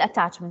 كل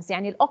الاتاتشمنتس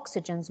يعني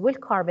الاكسجينز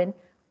والكربون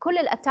كل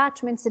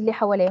الاتاتشمنتس اللي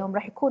حواليهم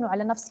راح يكونوا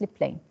على نفس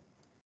البلين.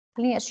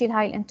 خليني اشيل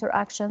هاي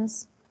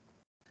الانتراكشنز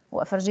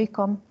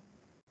وافرجيكم.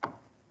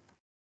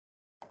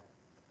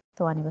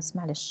 ثواني بس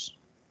معلش.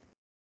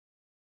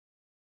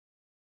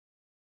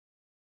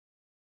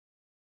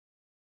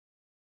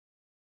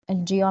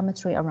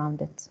 الجيومتري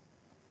around it.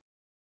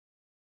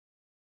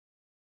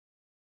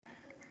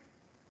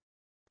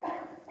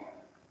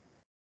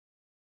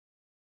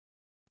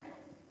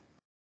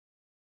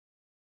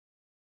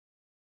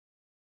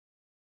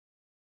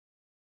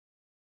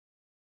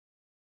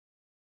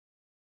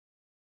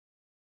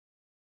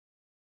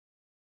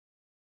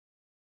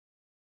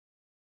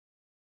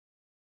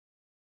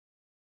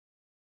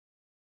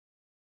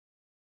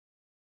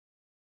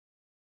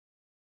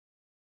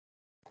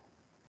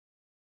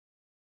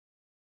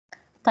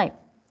 طيب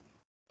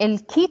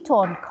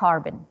الكيتون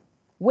كاربون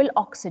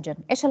والاكسجين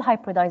ايش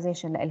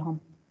الهايبريدايزيشن لهم؟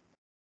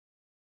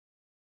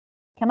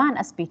 كمان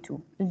sp2.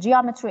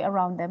 الجيومتري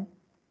around them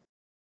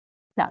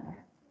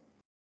planar.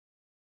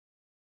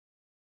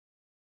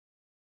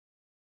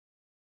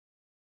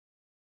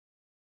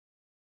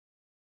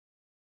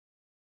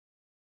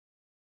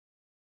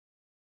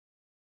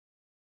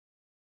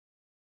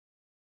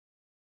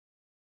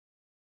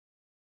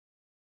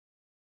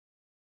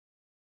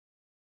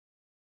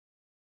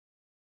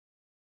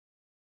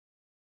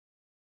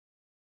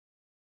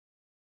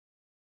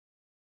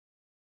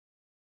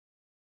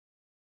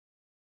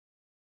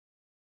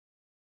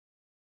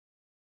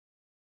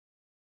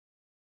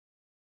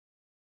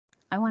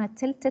 I want to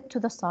tilt it to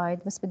the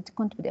side بس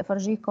كنت بدي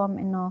أفرجيكم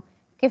إنه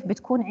كيف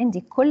بتكون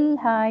عندي كل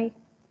هاي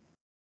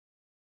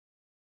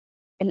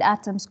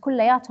الاتومز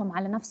كلياتهم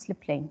على نفس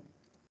البلين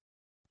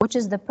which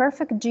is the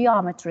perfect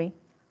geometry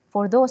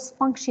for those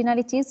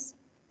functionalities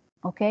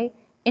okay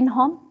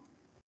إنهم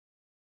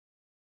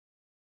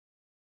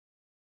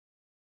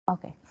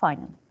okay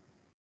finally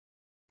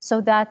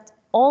so that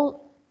all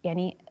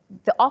يعني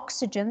the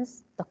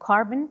oxygens the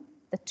carbon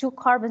the two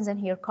carbons in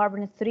here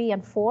carbon 3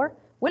 and 4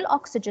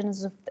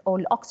 والاكسجينز or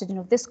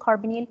الاكسجين of this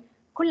carbonyl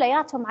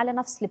كلياتهم على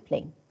نفس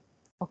البلين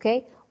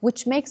okay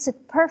which makes it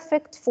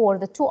perfect for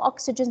the two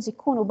oxygens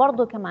يكونوا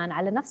برضو كمان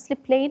على نفس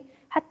البلين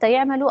حتى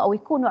يعملوا أو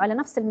يكونوا على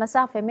نفس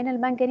المسافة من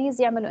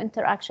المنغنيز يعملوا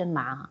interaction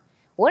معها.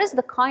 What is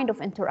the kind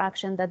of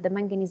interaction that the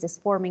manganese is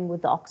forming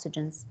with the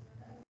oxygens?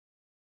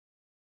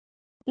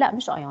 لا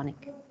مش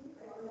ionic.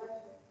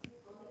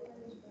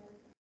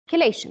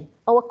 Chelation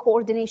أو a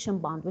coordination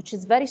bond which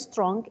is very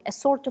strong, a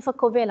sort of a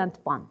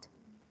covalent bond.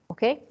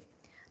 okay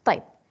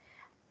طيب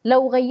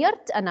لو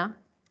غيرت أنا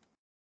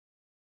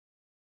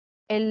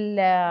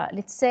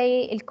let's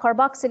say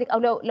الكربوكسيليك او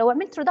لو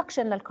عملت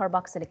ريدكشن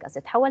للكربوكسيليك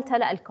اسيد حولتها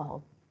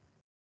لالكهول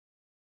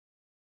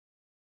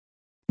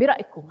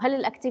برايكم هل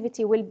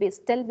الاكتيفيتي will be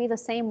still be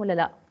the same ولا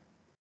لا؟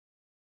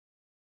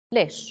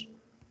 ليش؟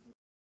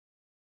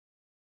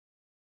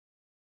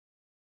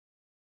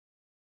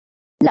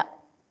 لا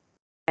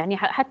يعني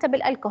حتى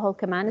بالالكهول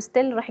كمان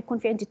still راح يكون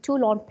في عندي 2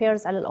 lone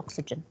pairs على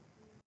الاكسجين.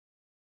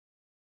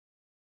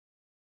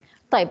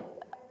 طيب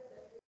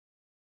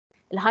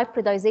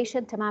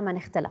الهايبريدايزيشن تماما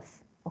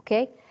اختلف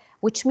اوكي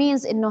which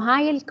means انه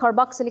هاي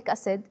الكربوكسيليك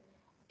اسيد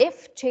if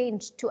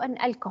changed to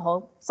an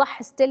alcohol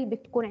صح still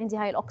بتكون عندي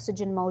هاي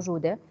الاكسجين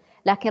موجوده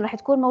لكن راح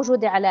تكون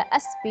موجوده على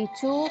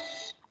sp2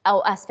 او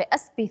اسفه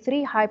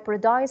sp3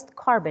 hybridized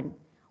carbon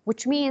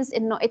which means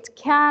انه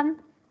it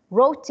can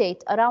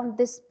rotate around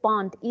this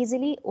bond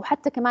easily،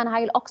 وحتى كمان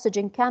هاي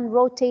الأكسجين can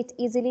rotate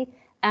easily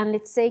and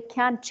let's say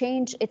can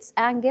change its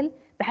angle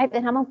بحيث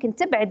إنها ممكن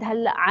تبعد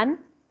هلا عن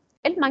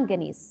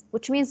المنغنيز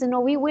which means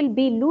إنه we will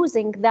be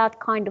losing that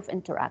kind of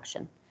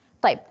interaction.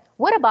 طيب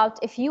what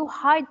about if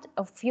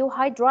you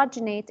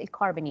hydrogenate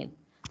الكربونيل؟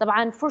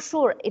 طبعا for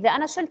sure إذا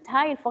أنا شلت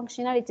هاي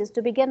الfunctionalities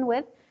to begin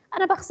with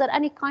أنا بخسر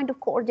any kind of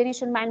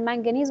coordination مع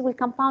المنغنيز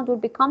والcompound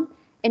will become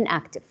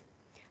inactive.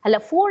 هلا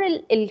فور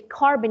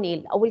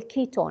الكربونيل أو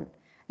الكيتون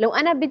لو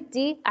أنا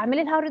بدي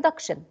أعمل لها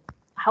reduction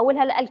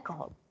أحولها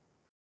لألكوهول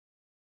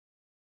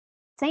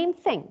same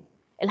thing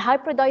the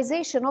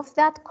hybridization of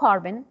that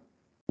carbon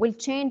will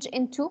change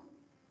into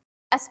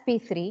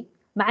sp3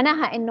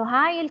 معناها إنه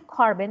هاي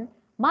الكربون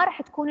ما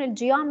رح تكون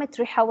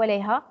الجيومتري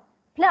حواليها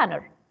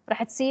planar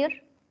رح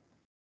تصير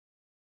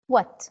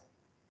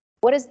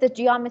What is the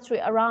geometry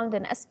around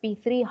an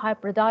sp3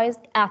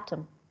 hybridized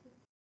atom?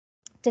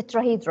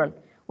 Tetrahedral,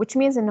 which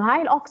means إنه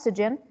هاي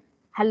الأكسجين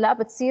هلا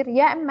بتصير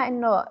يا إما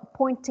إنه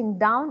pointing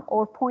down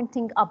or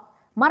pointing up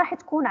ما راح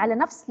تكون على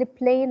نفس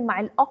البلين مع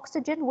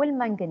الأكسجين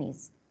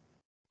والمنغنيز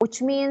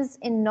which means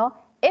إنه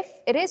if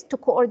it is to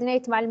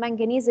coordinate مع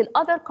المنغنيز ال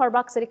other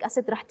carboxylic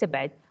acid راح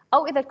تبعد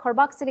أو إذا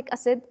الكربوكسيليك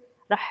acid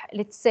راح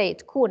let's say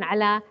تكون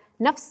على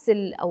نفس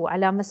أو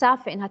على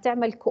مسافة إنها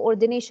تعمل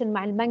coordination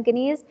مع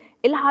المنغنيز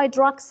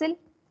الهيدروكسيل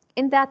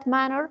in that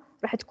manner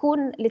راح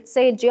تكون let's say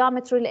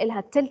الجيومتري اللي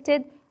لها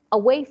tilted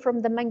away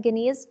from the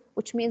manganese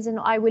which means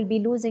إنه I will be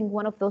losing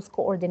one of those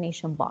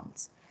coordination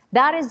bonds.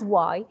 That is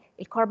why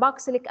the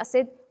carboxylic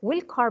acid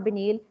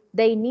والcarbonyl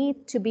they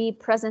need to be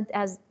present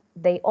as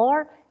they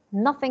are.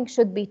 Nothing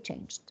should be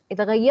changed.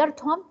 إذا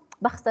غيرتهم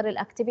بخسر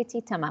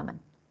الactivity تماما.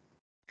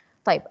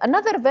 طيب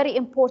another very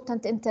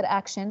important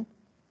interaction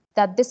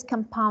that this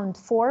compound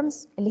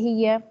forms اللي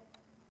هي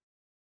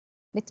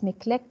let me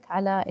click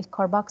على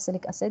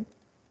الcarboxylic acid.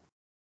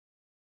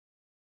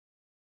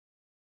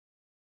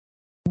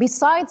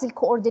 Besides the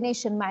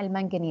coordination مع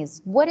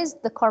المنغنيز, what is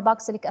the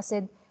carboxylic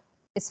acid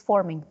is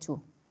forming to?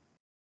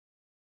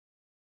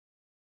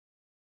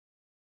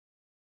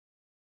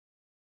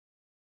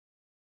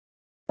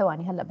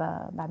 ثواني هلا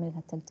بعمل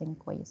لها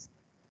tilting كويس.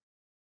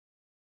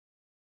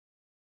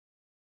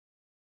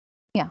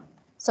 Yeah.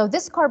 So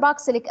this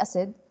carboxylic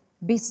acid,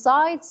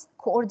 besides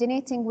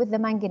coordinating with the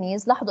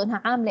manganese, لاحظوا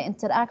إنها عاملة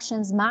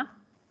interactions مع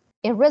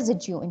a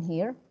residue in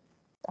here.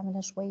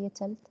 أعملها شوية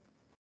tilt.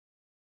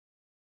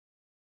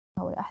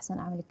 أو الأحسن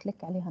أعمل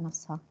كليك عليها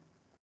نفسها.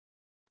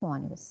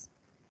 ثواني بس.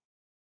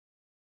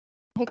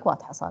 هيك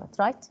واضحة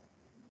صارت, right?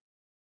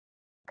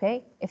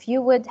 Okay. If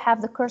you would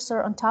have the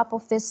cursor on top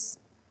of this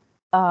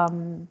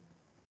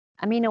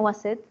amino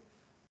acid,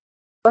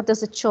 what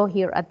does it show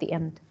here at the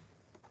end?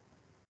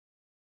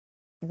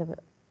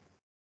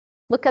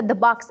 Look at the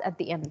box at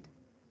the end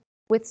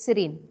with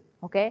serine.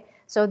 Okay.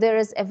 So there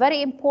is a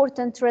very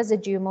important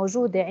residue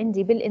موجودة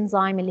عندي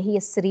بالإنزيم اللي هي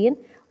السيرين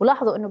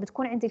ولاحظوا إنه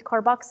بتكون عندي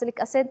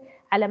الكربوكسيليك أسيد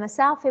على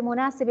مسافة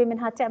مناسبة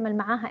منها تعمل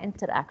معاها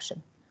interaction.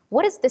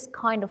 What is this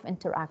kind of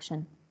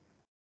interaction?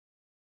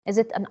 Is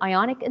it an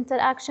ionic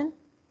interaction?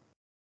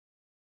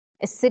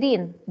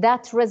 السيرين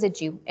that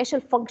residue إيش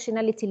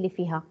الفانكشناليتي اللي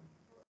فيها؟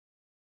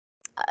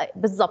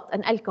 بالضبط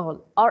an alcohol.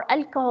 Are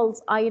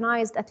alcohols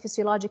ionized at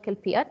physiological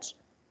pH؟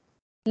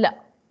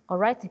 لا.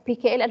 Alright,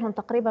 pKa لهم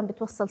تقريبا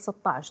بتوصل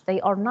 16.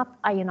 They are not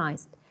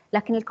ionized.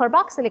 لكن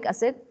الكربوكسيليك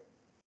acid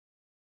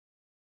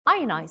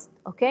ionized,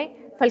 okay?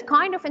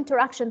 فالkind of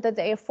interaction that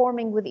they are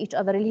forming with each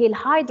other اللي هي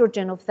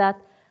الهيدروجين of that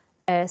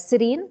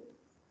serine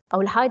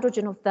أو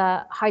الهيدروجين of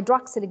the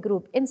hydroxyl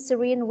group in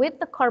serine with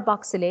the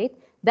carboxylate,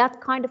 that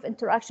kind of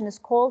interaction is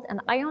called an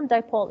ion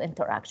dipole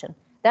interaction.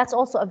 That's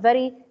also a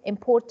very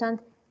important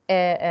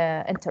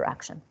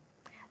interaction.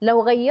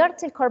 لو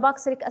غيرت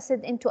الكربوكسيليك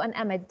acid into an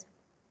amide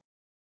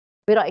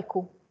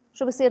برأيكم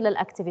شو بصير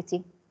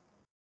للأكتيفيتي؟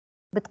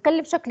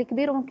 بتقل بشكل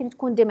كبير وممكن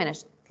تكون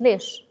diminished.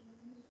 ليش؟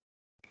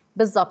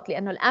 بالضبط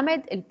لأنه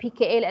الأميد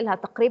الPKa لها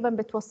تقريبا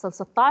بتوصل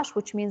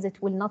 16 which means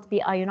it will not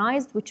be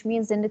ionized which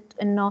means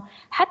إنه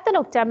حتى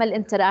لو بتعمل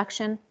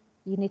interaction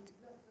you need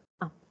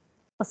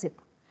بسيط.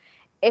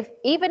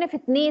 Even if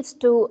it needs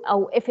to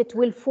أو if it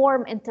will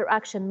form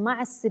interaction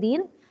مع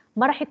السيرين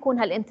ما راح يكون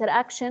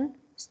هالinteraction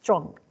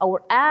strong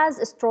or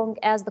as strong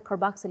as the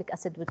carboxylic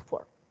acid would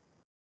form.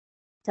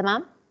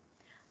 تمام؟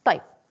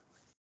 طيب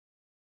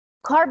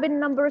carbon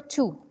number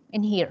 2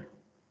 in here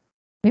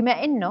بما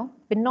انه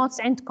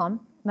بالنوتس عندكم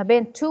ما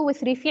بين 2 و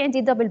 3 في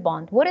عندي double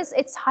bond. What is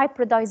its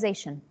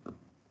hybridization?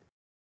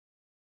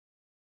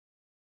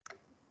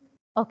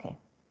 Okay.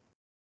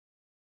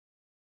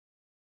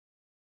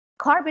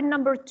 Carbon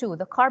number 2,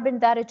 the carbon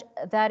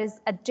that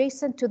is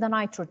adjacent to the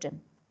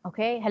nitrogen.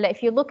 Okay. هلا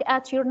if you look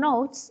at your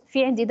notes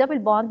في عندي double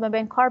bond ما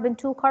بين carbon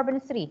 2 و carbon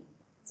 3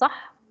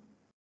 صح؟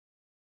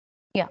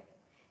 Yeah.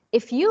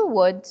 If you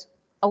would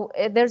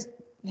there's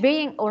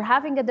being or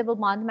having a double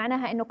bond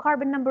معناها انه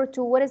carbon number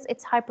 2 what is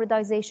its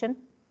hybridization?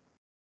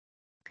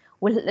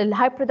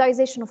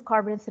 والhybridization of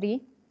carbon 3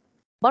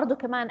 برضو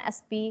كمان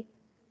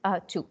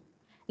sp2.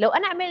 لو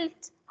انا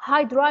عملت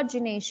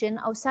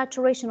hydrogenation او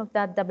saturation of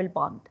that double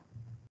bond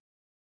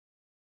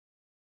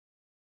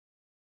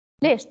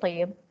ليش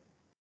طيب؟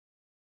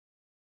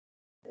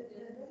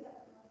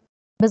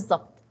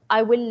 بالضبط.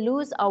 I will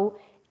lose أو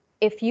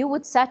if you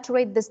would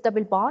saturate this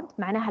double bond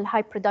معناها ال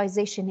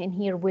hybridization in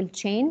here will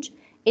change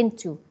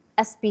into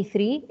sp3.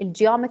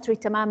 الجيومتري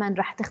تماما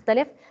راح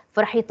تختلف،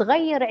 فراح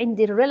يتغير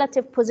عندي ال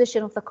relative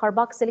position of the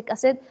carboxylic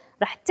acid،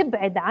 راح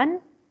تبعد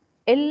عن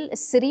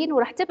السيرين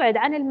وراح تبعد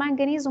عن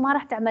المنغنيز وما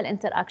راح تعمل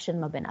interaction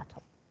ما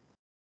بيناتهم.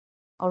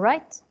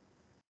 alright؟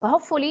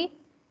 فhopefully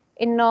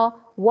إنه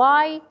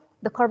why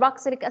the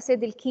carboxylic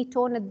acid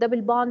الكيتون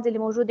الدبل بوند اللي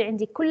موجودة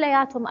عندي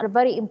كلياتهم are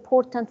very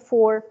important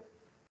for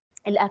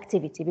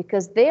activity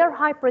because their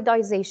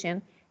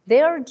hybridization,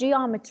 their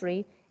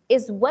geometry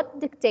is what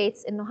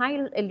dictates إنه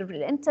هاي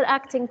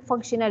interacting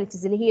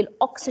functionalities اللي هي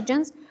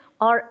الأكسجينز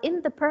are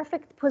in the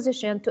perfect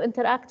position to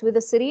interact with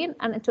the serine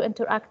and to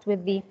interact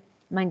with the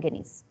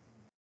manganese.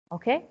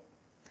 Okay?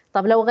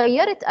 طب لو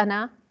غيرت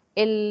أنا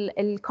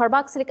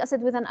الكربوكسيليك acid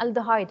with an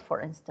aldehyde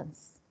for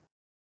instance،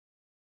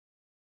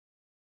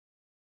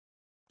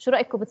 شو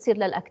رأيكم بتصير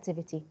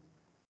للأكتيفيتي؟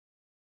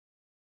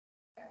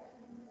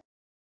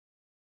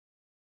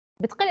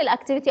 بتقل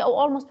الاكتيفيتي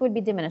او almost will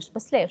be diminished،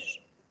 بس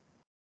ليش؟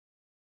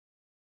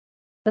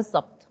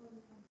 بالضبط.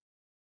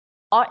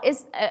 is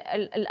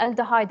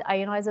الالدهايد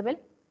ionizable؟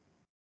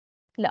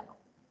 لا.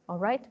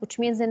 alright, which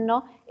means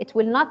انه it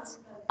will not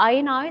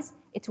ionize,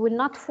 it will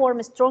not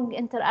form strong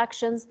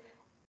interactions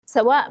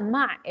سواء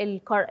مع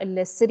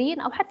السيرين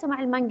او حتى مع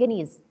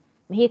المنغنيز.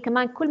 ما هي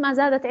كمان كل ما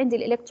زادت عندي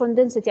الالكترون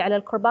دنسيتي على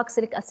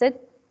الكربوكسيليك اسيد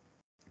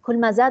كل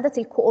ما زادت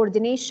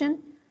الكوردينيشن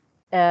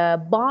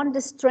bond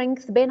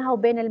strength بينها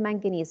وبين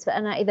المنغنيز.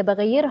 فأنا إذا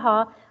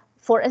بغيرها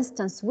for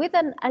instance with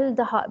an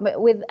aldehyde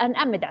with an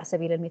amide على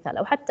سبيل المثال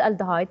أو حتى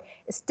aldehyde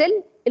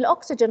still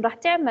الأكسجين راح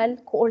تعمل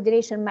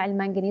coordination مع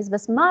المنغنيز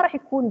بس ما راح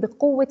يكون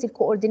بقوة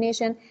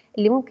الcoordination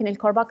اللي ممكن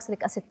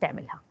الكربوكسيليك أسيد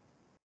تعملها.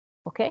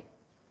 أوكي؟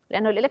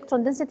 لأنه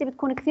الإلكترون density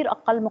بتكون كثير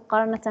أقل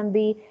مقارنة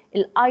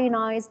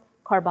بالionized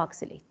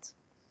carboxylate.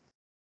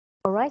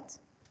 Alright?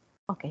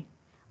 Okay.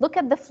 Look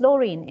at the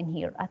fluorine in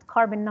here at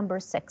carbon number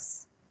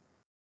 6.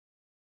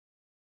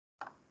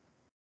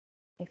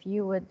 If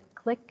you would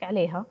click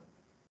عليها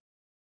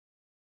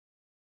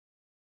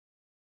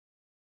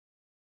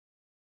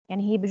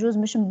يعني هي بجوز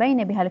مش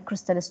مبينة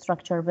بهالكريستال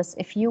structure بس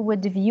if you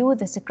would view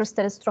this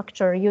crystal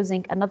structure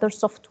using another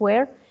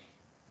software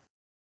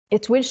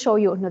it will show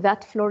you إنه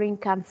that fluorine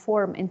can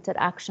form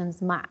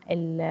interactions مع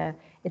ال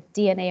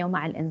DNA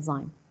ومع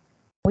الإنزيم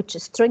which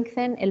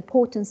strengthen the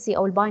potency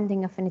or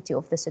binding affinity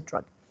of this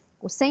drug.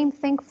 Same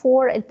thing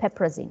for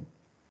البيبرازين.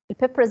 The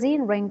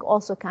piperazine ring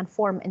also can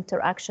form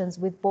interactions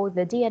with both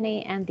the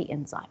DNA and the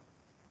enzyme.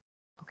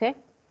 Okay?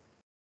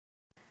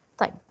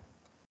 طيب.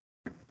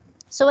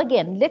 So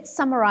again, let's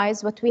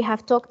summarize what we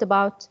have talked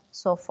about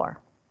so far.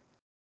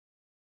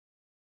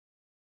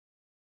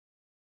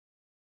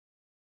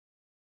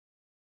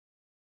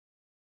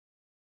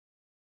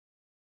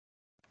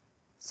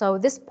 So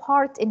this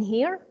part in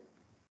here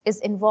is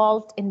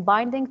involved in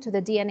binding to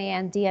the DNA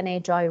and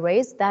DNA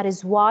gyrase. That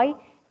is why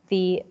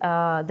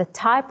the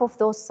type of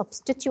those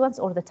substituents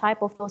or the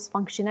type of those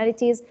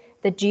functionalities,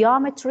 the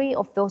geometry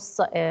of those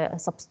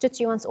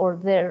substituents or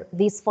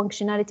these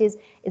functionalities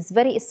is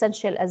very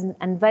essential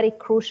and very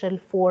crucial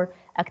for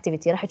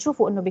activity. راح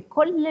تشوفوا إنه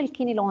بكل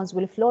الكينيلونز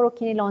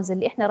والفلوروكينيلونز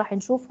اللي إحنا راح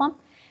نشوفهم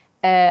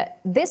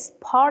this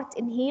part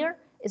in here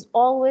is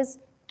always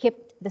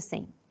kept the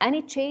same.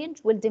 Any change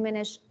will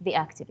diminish the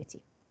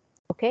activity.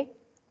 Okay?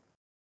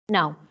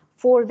 Now,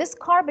 for this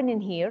carbon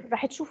in here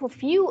راح تشوفوا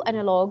few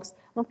analogues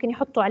ممكن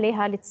يحطوا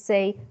عليها let's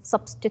say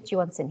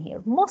substituents in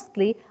here.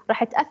 Mostly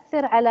راح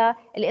تأثر على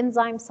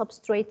الانزيم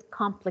substrate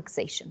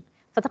complexation.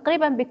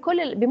 فتقريبا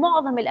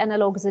بمعظم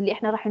الانالوجز اللي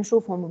احنا راح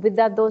نشوفهم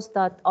وبالذات those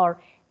that are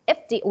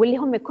واللي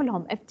هم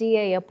كلهم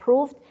FDA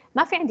approved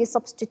ما في عندي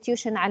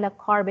substitution على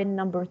carbon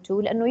number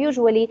 2 لأنه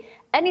usually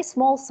any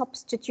small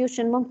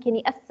substitution ممكن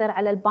يأثر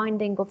على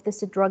binding of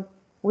this drug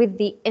with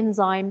the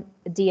enzyme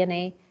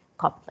DNA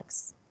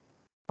complex.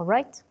 All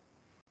right?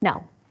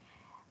 Now,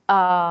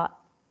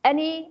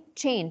 any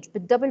change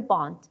بالدبل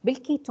bond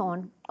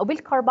بالكيتون أو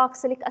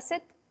بالكربوكسيليك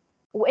acid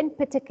وin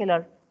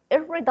particular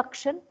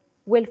reduction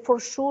will for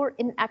sure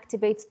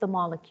inactivate the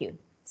molecule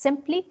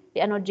simply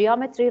لأنه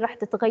الجيومتري راح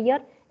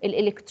تتغير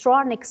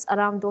الالكترونكس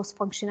around those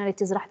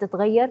functionalities راح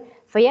تتغير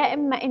فيا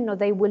إما إنه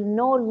they will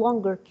no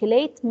longer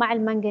chelate مع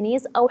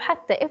المنغنيز أو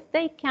حتى if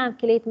they can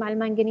chelate مع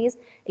المنغنيز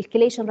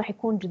الكليشن راح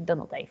يكون جدا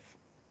ضعيف.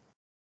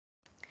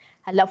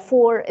 هلا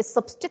for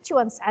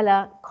substituents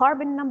على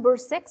carbon number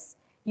 6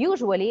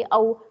 usually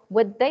أو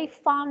what they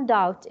found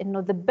out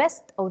إنه the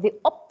best أو the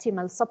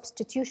optimal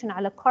substitution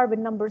على carbon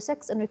number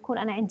 6 إنه يكون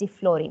أنا عندي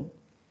فلورين.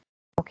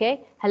 اوكي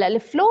هلا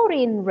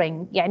الفلورين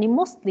رينج يعني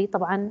mostly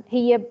طبعا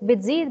هي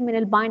بتزيد من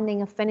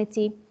البايندينج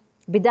افينيتي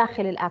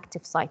بداخل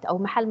الاكتيف سايت او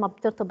محل ما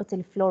بترتبط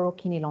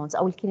الفلوروكينيلونز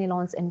او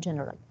الكينيلونز in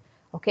general.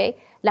 اوكي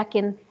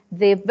لكن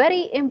the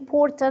very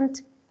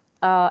important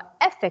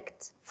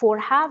effect for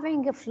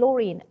having a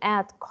fluorine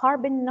at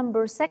carbon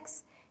number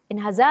 6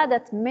 انها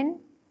زادت من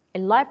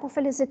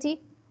اللايبوفيليسيتي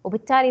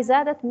وبالتالي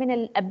زادت من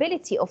ال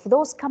ability of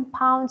those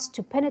compounds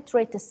to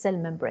penetrate the cell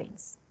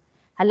membranes.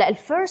 هلا ال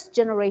first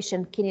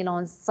generation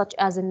quinolones such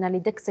as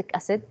الناليدكسيك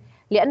acid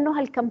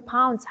لأنه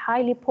هالcompounds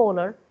highly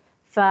polar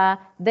ف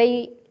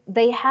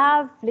they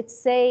have, let's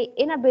say,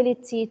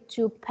 inability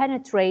to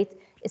penetrate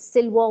the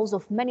cell walls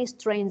of many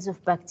strains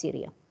of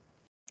bacteria.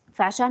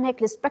 فعشان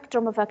هيك the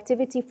spectrum of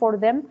activity for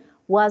them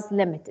was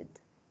limited.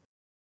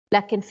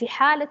 لكن في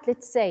حالة,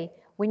 let's say,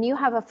 when you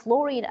have a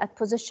fluorine at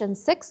position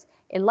 6,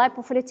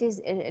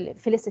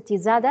 lipophilicity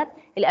زادت,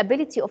 the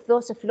ability of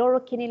those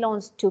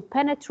fluoroquinolones to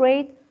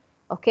penetrate,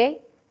 okay,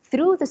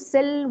 through the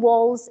cell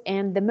walls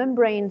and the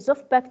membranes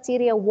of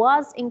bacteria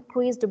was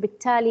increased,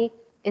 وبالتالي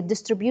the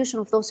distribution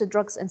of those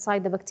drugs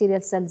inside the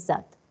bacterial cells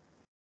زاد.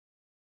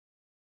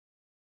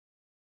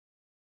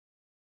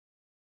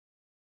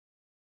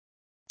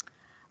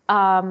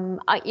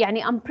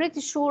 يعني I'm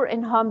pretty sure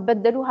إنهم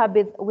بدلوها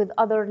with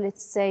other,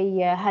 let's say,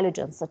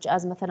 halogens such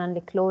as مثلا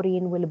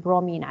الكلورين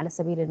والبرومين على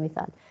سبيل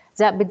المثال.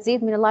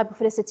 بتزيد من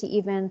lipophilicity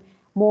even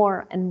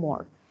more and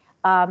more.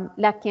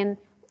 لكن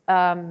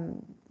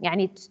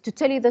يعني to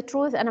tell you the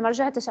truth أنا ما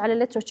رجعتش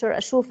على literature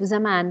أشوف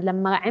زمان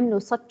لما عملوا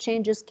such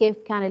changes كيف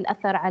كان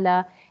الأثر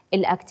على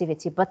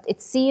الactivity. But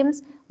it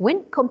seems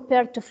when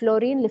compared to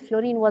fluorine,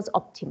 الفلورين was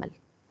optimal.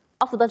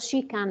 أفضل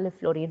شيء كان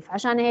الفلورين.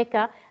 فعشان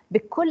هيك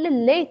بكل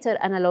الليتر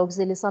analogues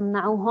اللي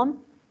صنعوهم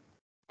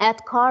at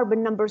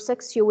carbon number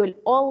 6 you will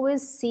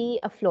always see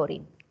a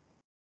fluorine.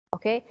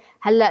 Okay.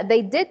 هلا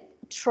they did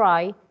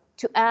try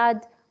to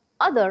add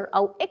other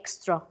or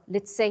extra,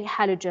 let's say,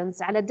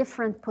 halogens على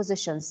different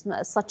positions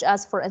such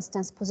as for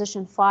instance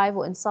position 5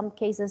 or in some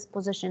cases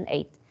position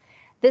 8.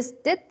 This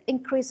did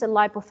increase the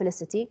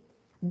lipophilicity,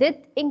 did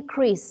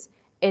increase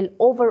the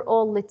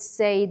overall, let's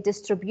say,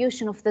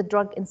 distribution of the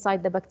drug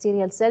inside the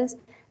bacterial cells,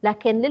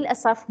 لكن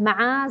للأسف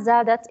معاه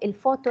زادت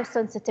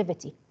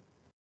الphotosensitivity.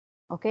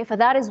 Okay, so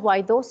that is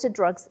why those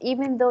drugs,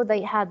 even though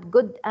they had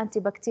good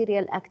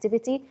antibacterial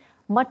activity,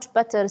 much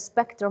better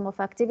spectrum of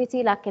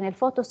activity, لكن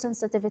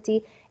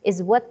الphotosensitivity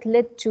is what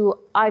led to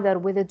either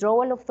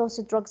withdrawal of those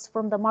drugs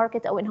from the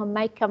market أو إنهم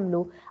ما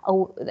يكملوا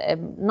أو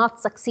not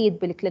succeed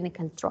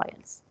بالclinical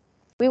trials.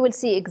 We will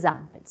see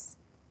examples.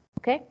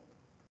 Okay.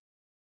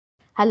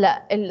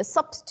 هلا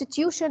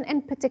السبستيتيوشن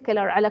in particular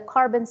على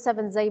carbon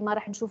 7 زي ما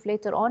رح نشوف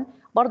later on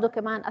برضه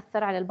كمان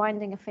أثر على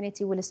البايندينج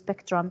affinity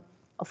والspectrum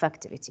of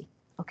activity.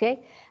 Okay.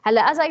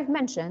 هلا as I've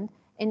mentioned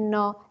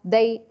إنه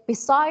they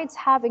besides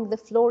having the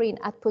fluorine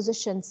at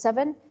position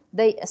 7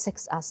 they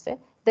 6 آسفة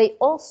they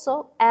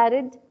also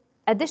added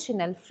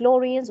additional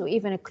fluorines or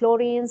even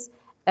chlorines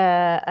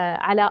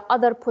على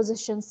other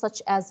positions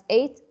such as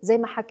 8 زي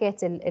ما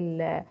حكيت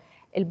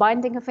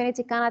البايندينج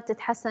affinity كانت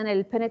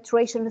تتحسن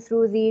الpenetration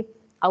through the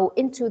أو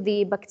into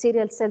the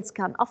bacterial cells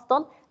كان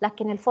أفضل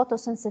لكن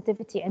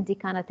الفوتوسنسيتيفيتي عندي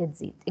كانت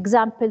تزيد.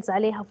 Examples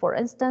عليها for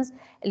instance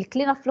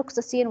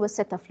الكلينافلوكساسين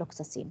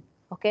والسيتافلوكساسين.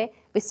 Okay.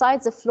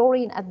 Besides the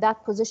fluorine at that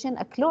position,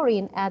 a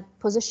chlorine at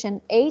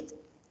position 8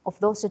 of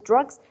those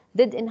drugs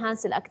did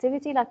enhance the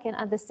activity لكن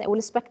at the same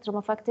والspectrum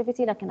of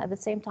activity لكن at the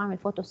same time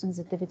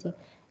الفوتوسنسيتيفيتي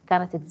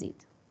كانت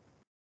تزيد.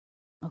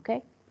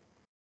 Okay.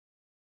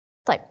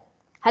 طيب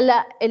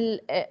هلا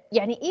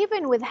يعني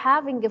even with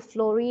having a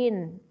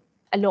fluorine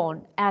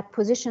alone at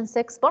position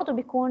 6 برضه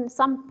بيكون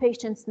some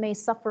patients may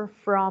suffer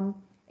from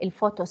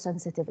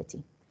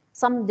photosensitivity,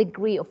 some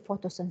degree of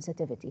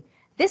photosensitivity.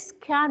 This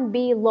can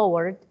be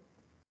lowered,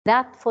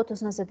 that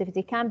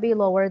photosensitivity can be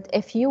lowered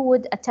if you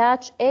would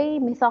attach a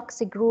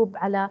methoxy group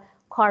على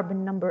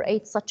carbon number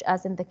 8 such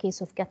as in the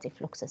case of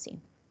catifloxacin.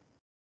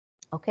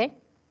 Okay.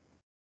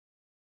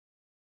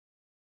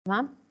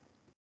 تمام.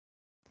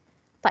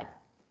 طيب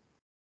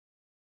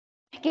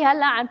نحكي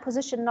هلا عن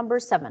position number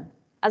 7.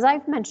 As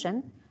I've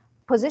mentioned,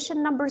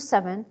 position number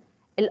 7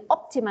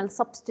 الoptimal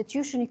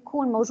substitution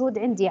يكون موجود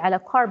عندي على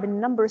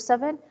carbon number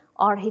 7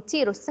 are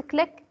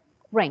heterocyclic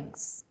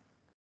rings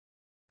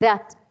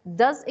that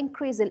does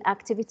increase the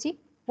activity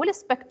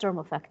والspectrum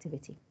of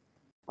activity.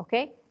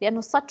 Okay,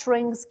 لأنه such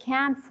rings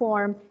can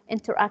form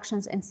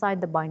interactions inside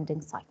the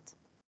binding site.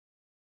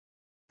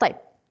 طيب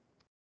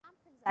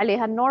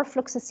عليها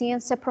norfloxacin,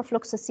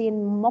 ciprofloxacin,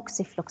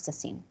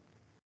 moxifloxacin.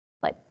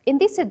 طيب in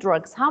these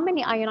drugs how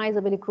many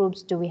ionizable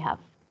groups do we have?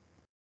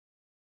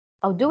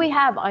 Or do we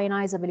have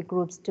ionizable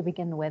groups to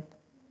begin with?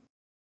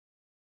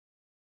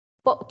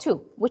 But 2,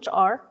 which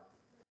are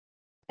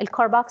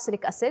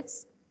carboxylic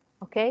acids,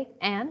 okay,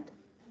 and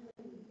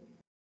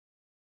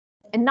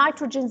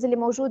النيتروجينز اللي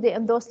موجودة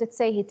in those, let's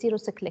say,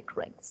 heterocyclic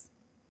rings.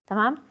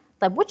 تمام؟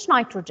 طيب which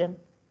nitrogen؟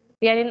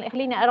 يعني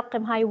خليني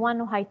أرقم هاي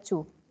 1 وهاي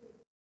 2.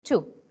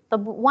 2.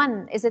 طب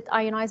 1 is it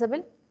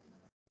ionizable؟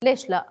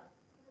 ليش لا؟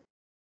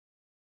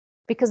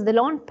 Because the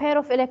lone pair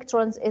of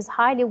electrons is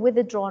highly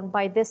withdrawn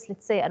by this,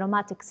 let's say,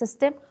 aromatic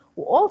system.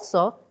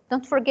 Also,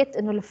 don't forget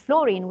إنه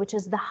الفلورين, which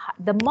is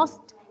the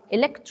most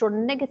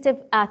electronegative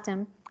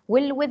atom,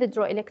 will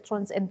withdraw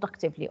electrons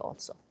inductively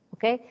also.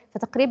 Okay,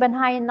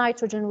 فتقريبا هاي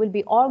النيتروجين will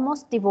be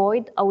almost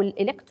devoid أو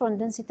electron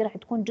density راح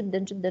تكون جدا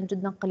جدا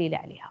جدا قليلة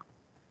عليها.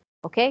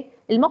 Okay,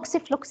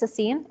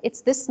 الموxifloxacin,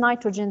 it's this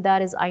nitrogen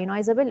that is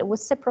ionizable. With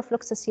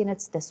ciprofloxacin,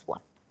 it's this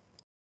one.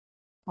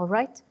 All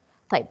right.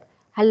 طيب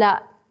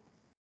هلا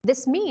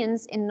this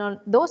means إنه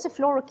those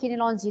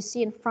fluoroquinolones you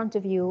see in front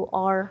of you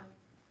are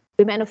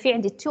بما إنه في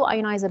عندي two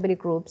ionizable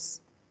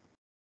groups.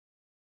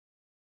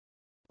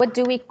 What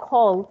do we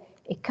call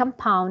a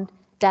compound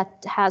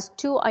that has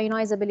two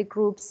ionizable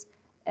groups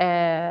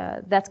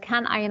that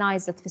can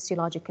ionize at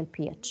physiological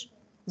pH?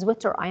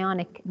 Zwitter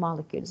ionic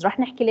molecules. رح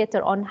نحكي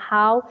later on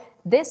how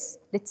this,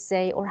 let's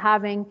say, or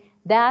having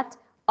that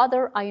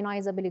other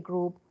ionizable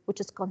group, which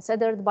is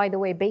considered, by the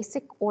way,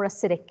 basic or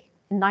acidic,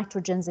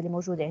 النيتروجينز اللي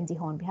موجودة عندي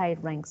هون بهاي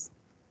الرينجز.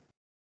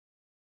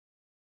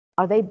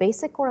 Are they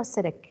basic or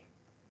acidic?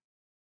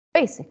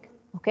 Basic,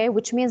 okay,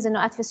 which means in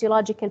at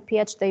physiological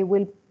pH they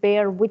will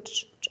bear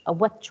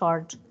what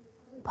charge?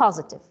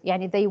 Positive.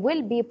 يعني they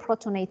will be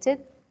protonated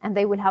and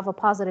they will have a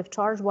positive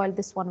charge while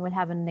this one will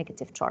have a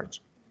negative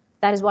charge.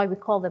 That is why we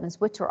call them as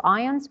Zwitter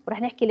ions.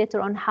 ورح نحكي later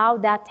on how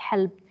that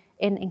helped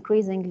in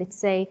increasing, let's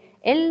say,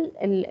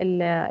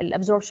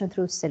 absorption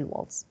through cell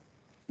walls.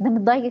 ده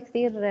متضايق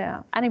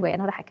كثير. Anyway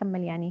أنا رح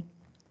أكمل يعني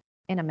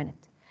in a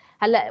minute.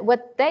 هلا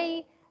what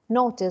they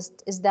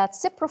noticed is that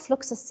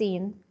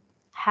ciprofloxacin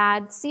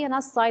had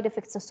CNS side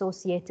effects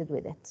associated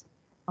with it.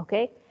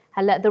 Okay?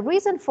 هلا the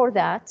reason for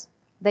that,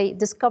 they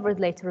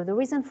discovered later, the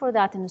reason for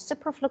that in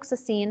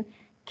ciprofloxacin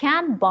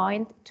can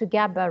bind to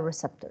GABA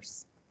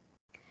receptors.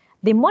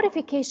 The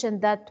modification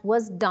that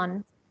was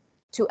done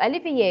to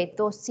alleviate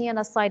those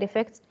CNS side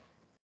effects,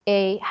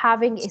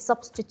 having a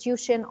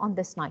substitution on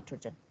this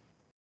nitrogen.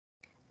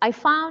 I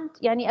found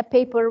يعني a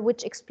paper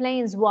which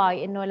explains why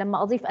إنه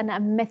لما أضيف أنا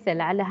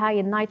أمثل على هاي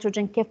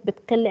النيتروجين كيف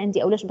بتقل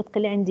عندي أو ليش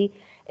بتقل عندي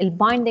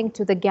binding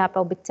to the GABA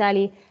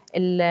وبالتالي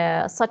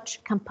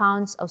such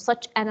compounds or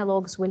such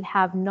analogs will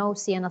have no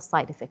CNS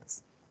side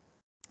effects.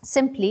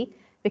 Simply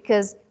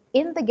because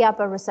in the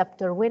GABA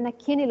receptor, when a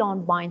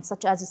quinolone binds,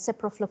 such as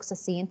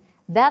ciprofloxacin,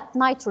 that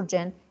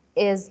nitrogen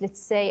is,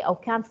 let's say, or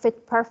can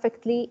fit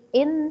perfectly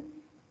in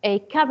a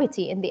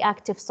cavity in the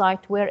active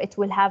site where it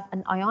will have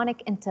an ionic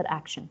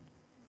interaction,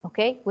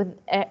 okay, with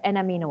an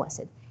amino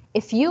acid.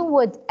 If you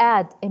would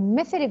add a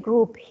methyl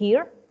group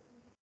here,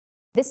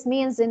 this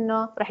means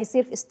إنه راح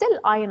يصير still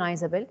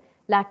ionizable,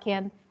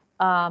 لكن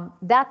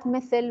that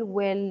methyl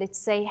will, let's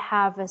say,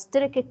 have a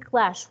steric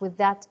clash with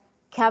that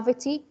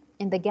cavity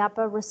in the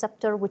GABA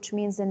receptor, which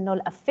means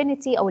إنه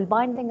affinity or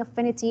binding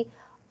affinity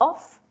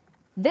of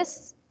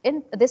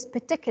this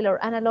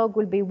particular analog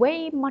will be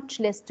way much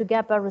less to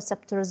GABA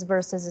receptors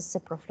versus the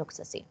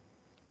ciprofloxacin.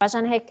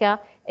 عشان هيك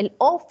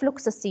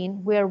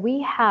الofloxacin, where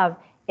we have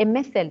a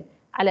methyl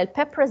على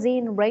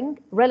الpeprazine ring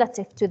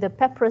relative to the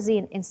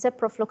peprazine in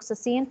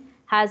ciprofloxacin,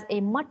 has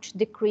a much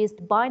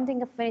decreased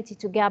binding affinity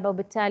to GABA,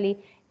 وبالتالي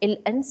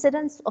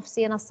incidence of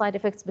CNS side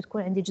effects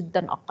بتكون عندي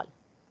جدا أقل.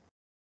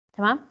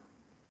 تمام؟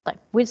 طيب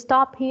we'll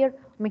stop here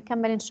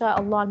ونكمل إن شاء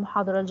الله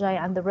المحاضرة الجاية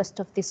عن the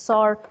rest of the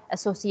SAR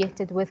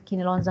associated with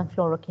quinolones and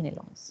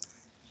fluoroquinolones.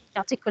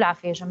 يعطيكم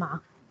العافية يا جماعة.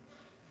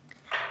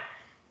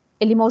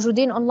 اللي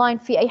موجودين أونلاين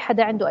في أي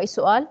حدا عنده أي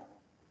سؤال؟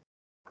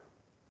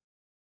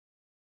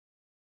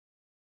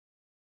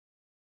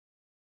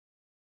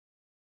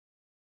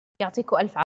 يعطيكم ألف عافية.